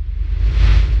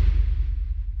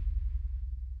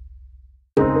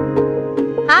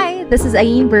 Hi, this is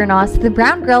Ayin Bernos, the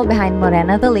brown girl behind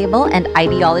Morena the Label and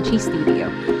Ideology Studio,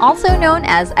 also known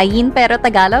as Ayin Pero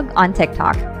Tagalog on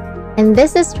TikTok. And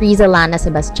this is Riza Lana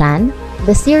Sebastian,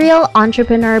 the serial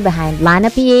entrepreneur behind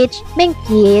Lana PH, Mink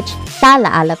PH,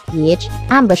 Tala Ala PH,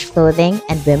 Ambush Clothing,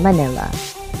 and Wim Manila.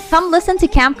 Come listen to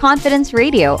Camp Confidence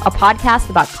Radio, a podcast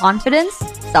about confidence,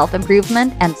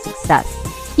 self-improvement, and success.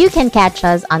 You can catch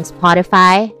us on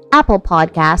Spotify, Apple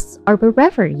Podcasts, or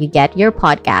wherever you get your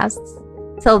podcasts.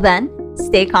 Till then,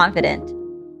 stay confident.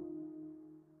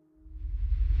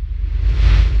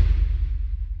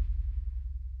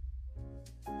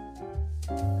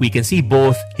 We can see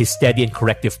both his steady and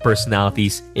corrective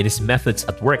personalities in his methods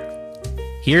at work.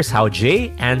 Here's how Jay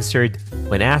answered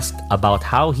when asked about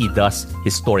how he does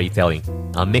his storytelling,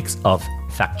 a mix of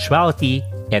factuality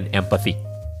and empathy.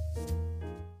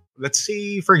 Let's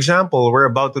say, for example, we're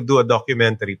about to do a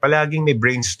documentary. Palaging may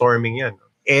brainstorming yan.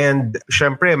 And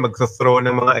syempre, magto-throw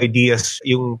ng mga ideas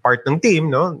yung part ng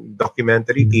team, no?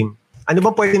 Documentary team. Ano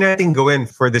ba pwede natin gawin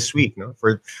for this week, no?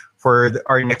 For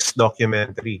our next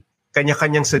documentary?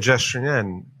 Kanya-kanyang suggestion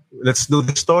yan. Let's do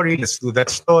the story, let's do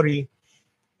that story.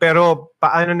 Pero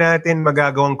paano natin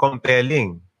magagawang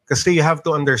compelling? Kasi you have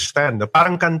to understand, no?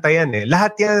 Parang kanta yan eh.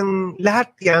 Lahat yung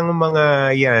mga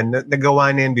yan,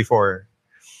 nagawa na yan before.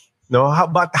 No?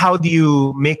 But how do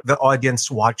you make the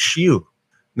audience watch you?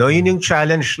 No, yun yung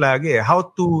challenge lagi eh.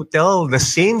 How to tell the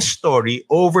same story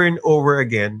over and over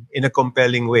again in a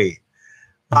compelling way.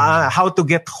 How to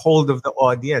get hold of the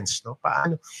audience, no?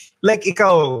 Paano? Like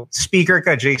ikaw, speaker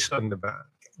ka, Jason, diba?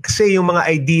 Kasi yung mga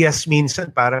ideas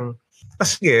minsan parang,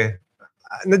 sige,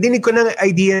 nadinig ko ng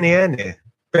idea na yan eh.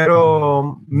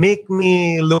 Pero make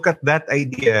me look at that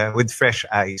idea with fresh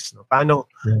eyes. No?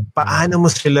 Paano mo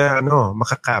sila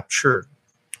makaka-capture?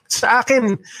 Sa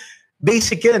akin,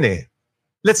 basic yan eh.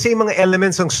 let's say mga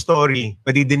elements ng story,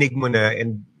 madidinig mo na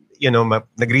and,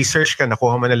 nag-research ka,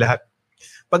 nakuha mo na lahat.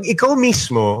 Pag ikaw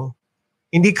mismo,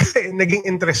 hindi ka naging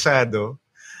interesado,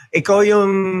 ikaw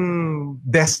yung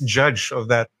best judge of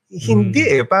that.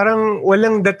 Hindi parang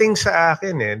walang dating sa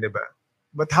akin di ba?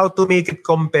 But how to make it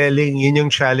compelling, yun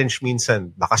yung challenge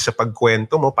minsan. Baka sa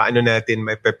pagkwento mo, paano natin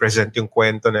may present yung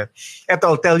kwento na, eto,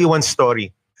 I'll tell you one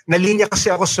story. Nalinya kasi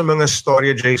ako sa mga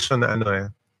story, Jason, na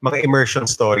mga immersion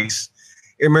stories,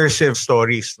 immersive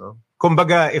stories, no?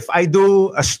 Kumbaga, if I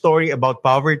do a story about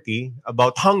poverty,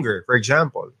 about hunger, for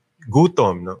example,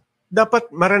 gutom, no? Dapat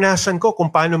maranasan ko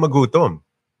kung paano magutom.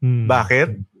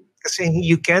 Bakit? Kasi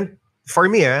you can't,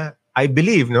 for me, I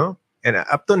believe, no? And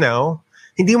up to now,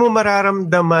 hindi mo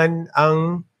mararamdaman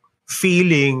ang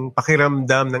feeling,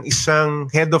 pakiramdam ng isang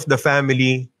head of the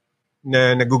family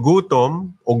na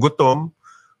nagugutom o gutom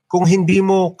kung hindi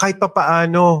mo kahit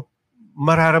papaano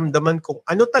mararamdaman kung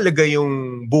ano talaga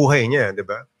yung buhay niya, di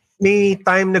ba? May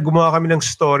time na gumawa kami ng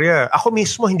storya. Ako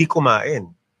mismo hindi kumain.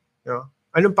 No?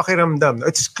 Anong pakiramdam?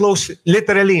 It's close,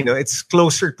 literally, no? It's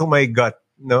closer to my gut.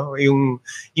 No? Yung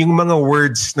mga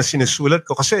words na sinusulat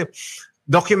ko. Kasi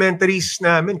documentaries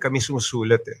namin kami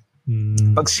sumusulat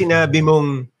Pag sinabi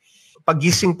mong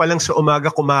pagising pa lang sa umaga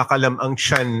kumakalam ang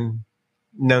tiyan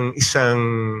ng isang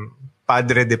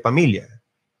padre de pamilya,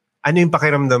 ano yung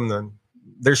pakiramdam nun?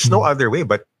 There's no other way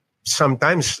but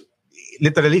sometimes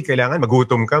literally kailangan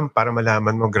magutom ka para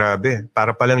malaman mo grabe.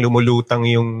 Para palang lumulutang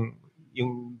yung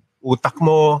utak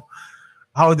mo.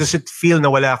 How does it feel na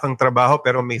wala kang trabaho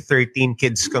pero may 13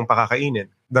 kids kang pakakainin?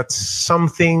 That's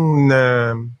something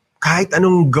na kahit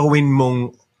anong gawin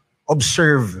mong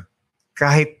observe,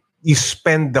 kahit you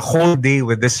spend the whole day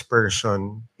with this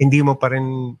person, hindi mo pa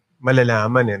rin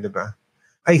malalaman di ba?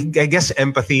 I guess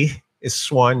empathy is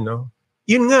one, no?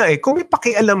 Yun nga kung may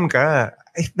pakialam ka,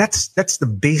 that's the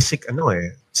basic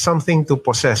something to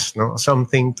possess, no?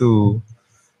 Something to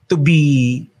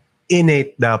be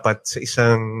innate dapat sa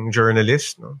isang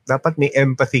journalist, no? Dapat may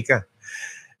empathy ka.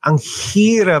 Ang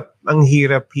hirap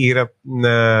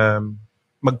na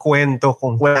magkwento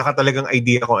kung wala ka talagang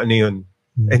idea kung ano yun.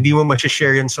 Hindi mo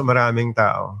ma-share yun sa maraming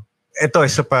tao. Ito,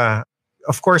 isa pa.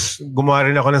 Of course, gumawa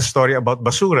rin ako ng story about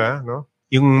basura, no?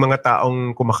 Yung mga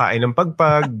taong kumakain ng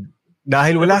pagpag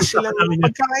dahil wala silang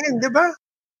pagkain, di ba?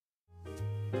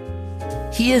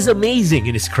 He is amazing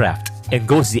in his craft and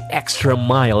goes the extra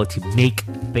mile to make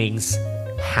things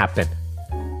happen.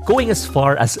 Going as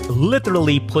far as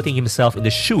literally putting himself in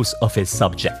the shoes of his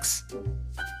subjects.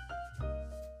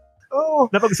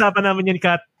 Napag-usapan namin yan,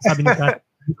 Kat. Sabi ni Kat,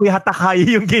 hindi ko yata kaya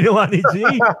yung ginawa ni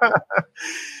Jay.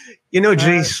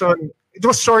 Jason, it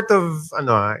was sort of,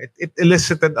 it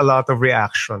elicited a lot of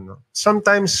reaction. No?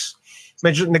 Sometimes,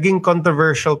 medyo naging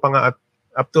controversial pa nga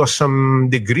up to some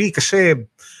degree kasi,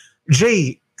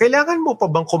 Jay, kailangan mo pa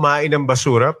bang kumain ng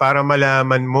basura para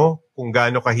malaman mo kung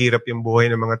gaano kahirap yung buhay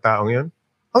ng mga taong yun?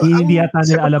 Hindi yata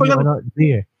nila alam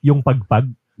yung pagpag.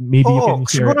 Maybe you can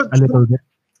share a little bit.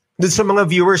 Doon sa mga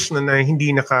viewers na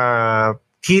hindi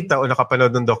nakakita o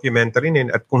nakapanood ng documentary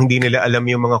at kung hindi nila alam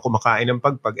yung mga kumakain ng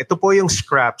pagpag, ito po yung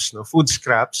scraps, no? Food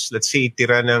scraps. Let's say,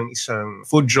 tira ng isang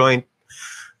food joint,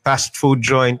 fast food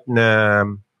joint na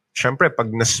syempre pag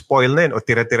na-spoil na yun o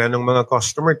tira-tira ng mga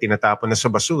customer, tinatapon na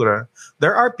sa basura.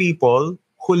 There are people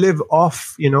who live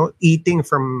off, eating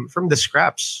from the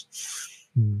scraps.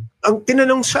 Ang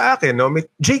tinanong sa akin,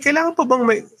 Jay, kailangan pa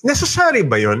bang necessary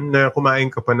ba yun na kumain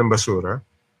ka pa ng basura?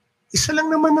 Isa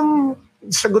lang naman ang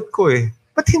sagot ko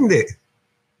Ba't hindi?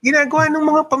 Ginagawa ng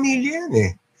mga pamilya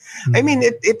yan I mean,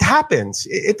 it happens.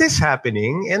 It is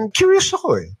happening and curious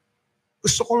ako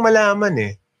Gusto kong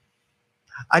malaman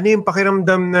Ano yung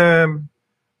pakiramdam na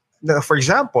for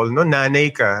example,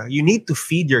 nanay ka, you need to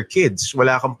feed your kids.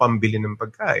 Wala kang pambili ng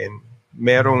pagkain.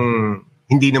 Merong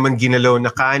hindi naman ginalaw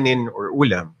na kanin or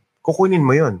ulam. Kukunin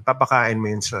mo yon, papakain mo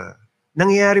yun sa...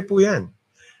 Nangyayari po yan.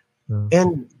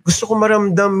 And gusto ko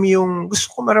maramdaman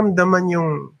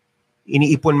yung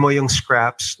iniipon mo yung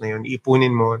scraps na yun,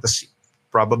 iipunin mo, tapos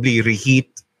probably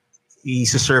reheat,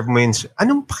 i-serve mo yun.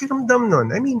 Anong pakiramdam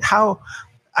nun? I mean, how,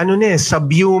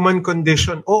 subhuman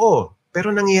condition? Oo, pero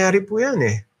nangyayari po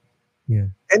yan Yeah.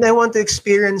 And I want to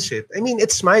experience it. I mean,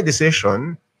 it's my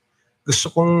decision. Gusto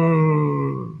kong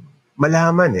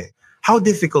malaman How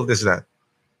difficult is that?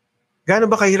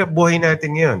 Gaano ba kahirap buhay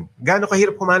natin ngayon? Gaano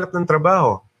kahirap humanap ng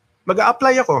trabaho?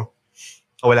 Mag-a-apply ako.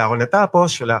 Wala akong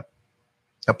natapos,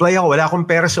 apply ako, wala akong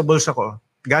pera sa bulsa ko.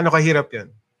 Gaano kahirap yan?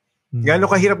 Gaano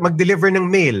kahirap mag-deliver ng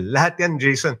mail? Lahat yan,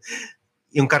 Jason.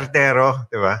 Yung kartero,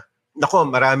 di ba? Nako,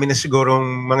 marami na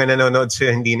sigurong mga nanonood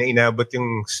sa'yo, hindi na inabot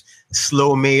yung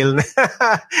slow mail,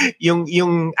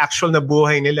 yung actual na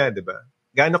buhay nila, di ba?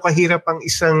 gaano kahirap ang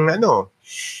isang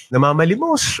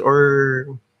namamalimos or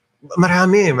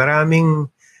maraming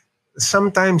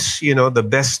sometimes, the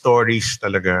best stories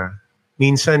talaga.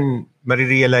 Minsan,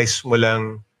 marirealize mo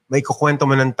lang, may kukwento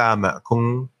mo ng tama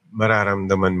kung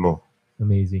mararamdaman mo.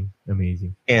 Amazing.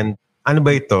 And ano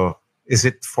ba ito? Is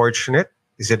it fortunate?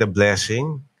 Is it a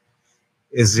blessing?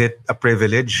 Is it a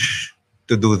privilege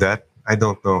to do that? I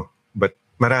don't know. But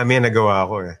marami ang nagawa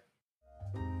ko eh.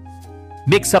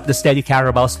 Mix up the Steady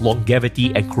Carabao's longevity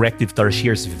and Corrective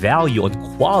Tarshier's value on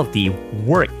quality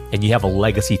work, and you have a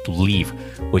legacy to leave,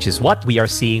 which is what we are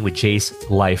seeing with Jay's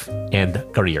life and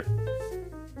career.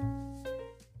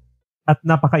 At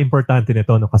napaka-importante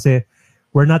nito, no? Kasi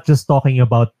we're not just talking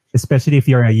about, especially if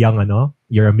you're a young,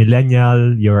 you're a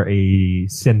millennial, you're a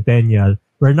centennial,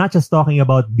 we're not just talking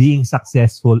about being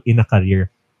successful in a career.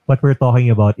 What we're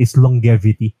talking about is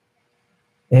longevity.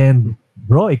 And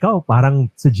bro, ikaw parang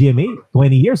sa GMA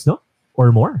 20 years, no?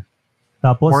 Or more.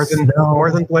 Tapos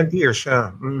more than 20 years,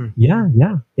 yeah.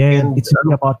 Yeah. And it's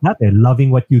really about that,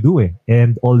 loving what you do,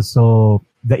 and also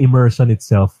the immersion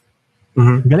itself.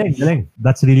 Galing.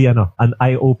 That's really an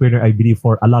eye-opener, I believe,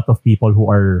 for a lot of people who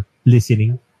are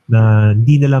listening na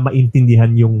hindi nila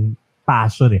maintindihan yung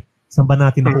passion Saan ba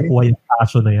natin nakukuha yung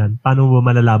passion na yan? Paano mo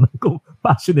malalaman kung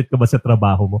passionate ka ba sa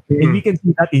trabaho mo? And we can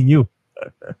see that in you.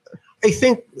 I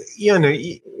think,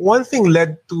 one thing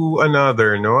led to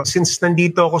another, no? Since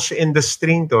nandito ako sa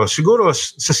industry to, siguro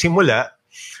sa simula,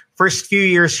 first few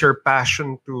years, your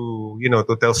passion to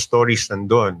tell stories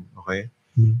nandun, okay?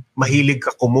 Mahilig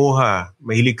ka kumuha,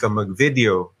 mahilig ka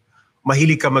mag-video,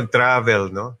 mahilig ka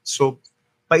mag-travel, no? So,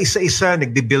 paisa-isa,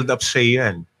 nagde-build up sa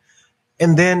yan.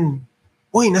 And then,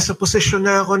 nasa posisyon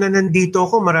na ako na nandito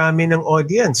ako, marami ng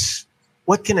audience.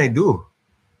 What can I do?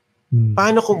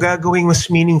 Paano ko gagawing mas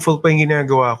meaningful pa yung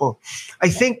ginagawa ko? I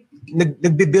think,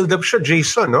 nagbe-build up siya,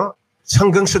 Jason, no?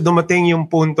 Hanggang sa dumating yung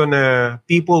punto na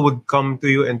people would come to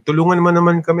you and tulungan mo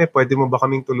naman kami, pwede mo ba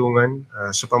kaming tulungan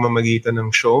sa pamamagitan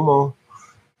ng show mo?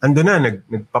 Ando na,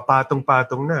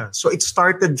 nagpapatong-patong na. So it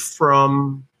started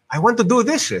from, I want to do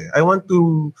this I want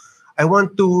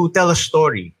to tell a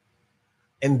story.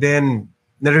 And then,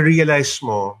 nare-realize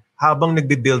mo, habang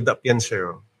nagbe-build up yan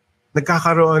sa'yo,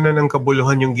 nagkakaroon na ng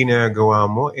kabuluhan yung ginagawa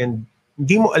mo and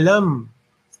hindi mo alam,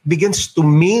 begins to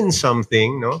mean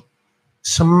something, no?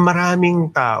 Sa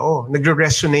maraming tao.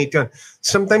 Nagre-resonate yun.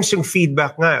 Sometimes yung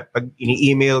feedback nga, pag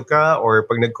ini-email ka or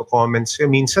pag nagko-comments ka,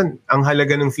 minsan, ang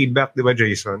halaga ng feedback, di ba,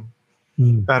 Jason?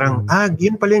 Parang,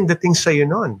 yun pala yung dating sa'yo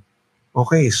nun.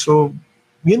 Okay, so,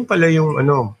 yun pala yung,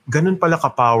 ganun pala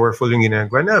ka-powerful yung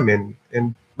ginagawa namin.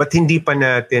 But hindi pa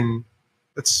natin,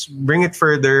 let's bring it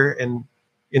further and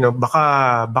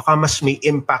baka mas may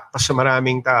impact pa sa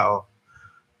maraming tao.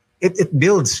 It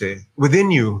builds within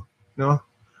you, no?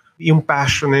 Yung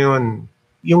passion na yun,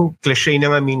 yung cliche na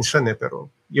nga minsan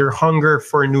pero your hunger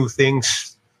for new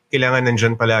things, kailangan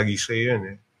nandyan palagi sa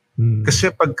yun Kasi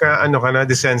pagka ka na,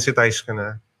 desensitize ka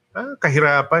na,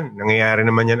 kahirapan, nangyayari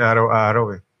naman yan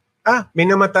araw-araw may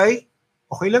namatay,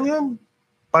 okay lang yun.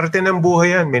 Parte ng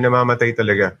buhay yan, may namamatay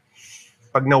talaga.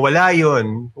 Pag nawala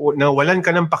yun, nawalan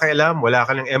ka ng pakialam, wala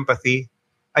ka ng empathy,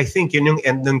 I think yun yung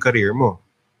end ng career mo.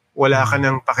 Wala ka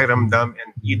ng pakiramdam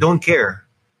and you don't care.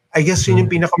 I guess yun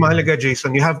yung pinakamahalaga,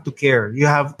 Jason. You have to care. You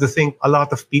have to think a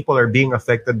lot of people are being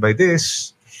affected by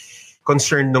this.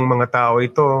 Concerned ng mga tao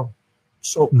ito.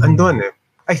 So, andun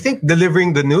I think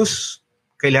delivering the news,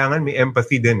 kailangan may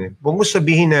empathy din Huwag mo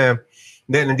sabihin na,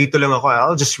 nandito lang ako,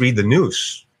 I'll just read the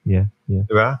news. Yeah.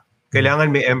 Diba?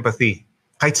 Kailangan may empathy.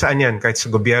 Kahit saan yan, kahit sa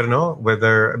gobyerno,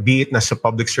 whether be it nasa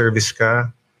public service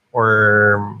ka,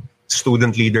 or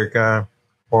student leader ka,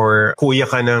 or kuya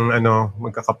ka ng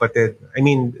magkakapatid. I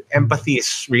mean, empathy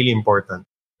is really important.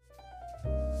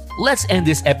 Let's end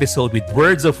this episode with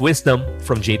words of wisdom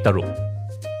from Jay Taruc.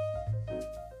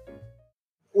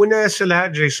 Una sa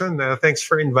lahat, Jason, thanks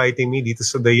for inviting me dito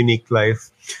sa The Unique Life.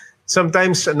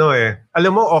 Sometimes,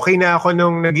 alam mo, okay na ako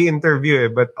nung nag-i-interview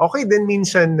but okay din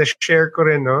minsan na share ko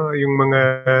rin, yung mga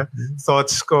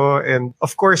thoughts ko. And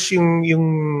of course, yung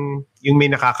may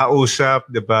nakakausap,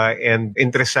 diba? And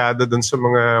interesado dun sa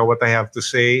mga what I have to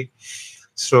say.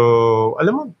 So,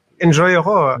 alam mo, enjoy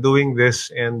ako doing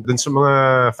this. And dun sa mga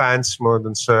fans mo,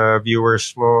 dun sa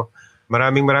viewers mo,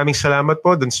 maraming salamat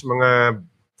po dun sa mga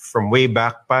from way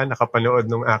back pa,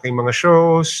 nakapanood ng aking mga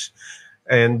shows.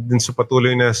 And dun sa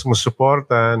patuloy na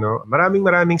sumusuporta,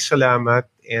 maraming salamat.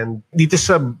 And dito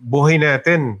sa buhay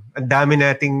natin, ang dami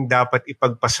nating dapat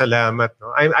ipagpasalamat.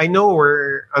 I know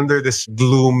we're under this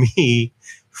gloomy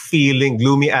feeling,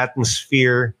 gloomy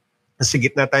atmosphere. Sa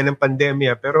gitna tayo ng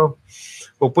pandemya, pero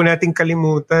huwag po nating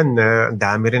kalimutan na ang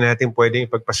dami rin natin pwedeng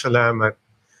ipagpasalamat.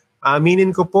 Aminin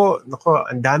ko po,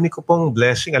 ang dami ko pong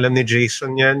blessing. Alam ni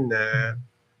Jason yan na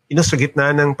sa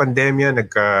gitna ng pandemya,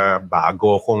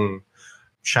 nagkabago akong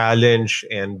challenge.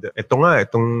 And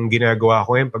itong ginagawa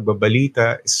ko ngayon,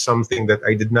 pagbabalita, is something that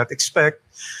I did not expect.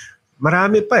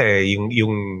 Marami pa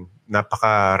yung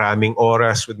napakaraming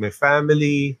oras with my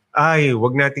family.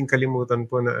 Wag nating kalimutan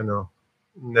po na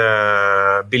na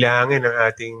bilangin ang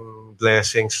ating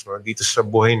blessings dito sa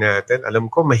buhay natin. Alam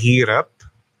ko mahirap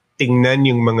tingnan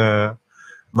yung mga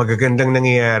magagandang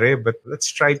nangyayari, but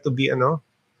let's try to be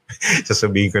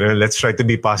sasabihin ko na, let's try to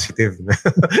be positive.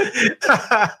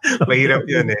 Mahirap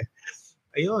yun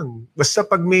Ayun, basta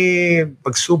pag may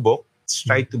pagsubok, let's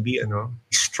try to be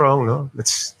strong, no?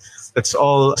 Let's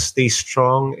all stay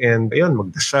strong and ayun,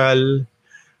 magdasal.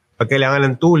 Pag kailangan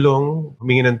ng tulong,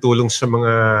 humingi ng tulong sa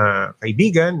mga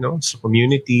kaibigan, no? Sa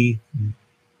community.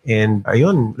 And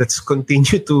ayun, let's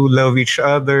continue to love each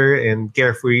other and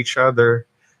care for each other.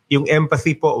 Yung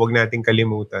empathy po, wag nating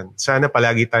kalimutan. Sana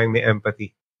palagi tayong may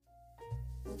empathy.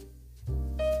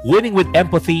 Winning with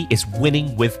empathy is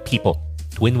winning with people.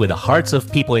 To win with the hearts of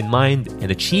people in mind and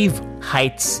achieve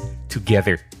heights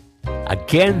together.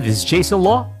 Again, this is Jason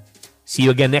Law. See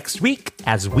you again next week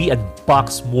as we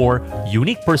unbox more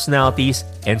unique personalities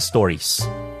and stories.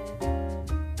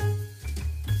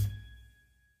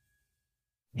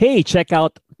 Hey, check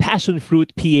out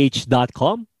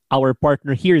passionfruitph.com, our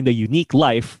partner here in the Unique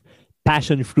Life,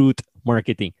 Passion Fruit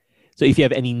Marketing. So if you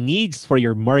have any needs for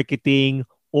your marketing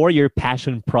or your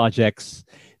passion projects,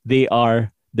 they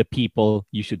are the people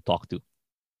you should talk to.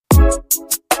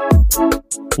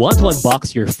 Want to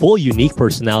unbox your full unique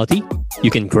personality? You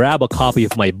can grab a copy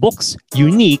of my books,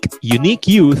 Unique, Unique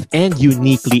Youth, and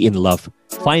Uniquely in Love.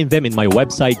 Find them in my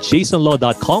website,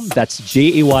 jasonlaw.com. That's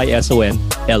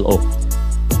JAYSONLO.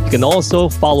 You can also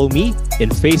follow me in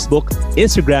Facebook,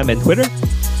 Instagram, and Twitter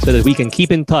so that we can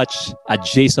keep in touch at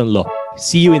Jason Law.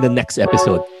 See you in the next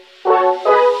episode.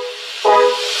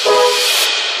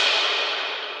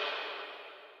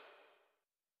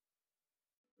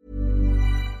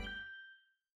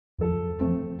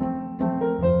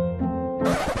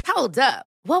 Hold up.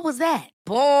 What was that?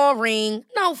 Boring.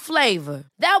 No flavor.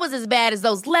 That was as bad as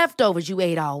those leftovers you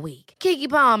ate all week. Keke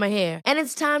Palmer here. And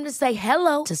it's time to say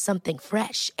hello to something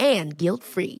fresh and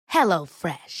guilt-free. Hello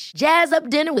Fresh. Jazz up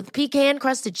dinner with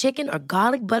pecan-crusted chicken or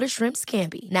garlic butter shrimp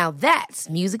scampi. Now that's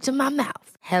music to my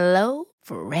mouth. Hello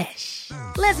Fresh.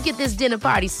 Let's get this dinner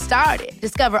party started.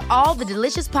 Discover all the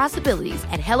delicious possibilities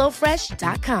at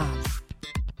HelloFresh.com.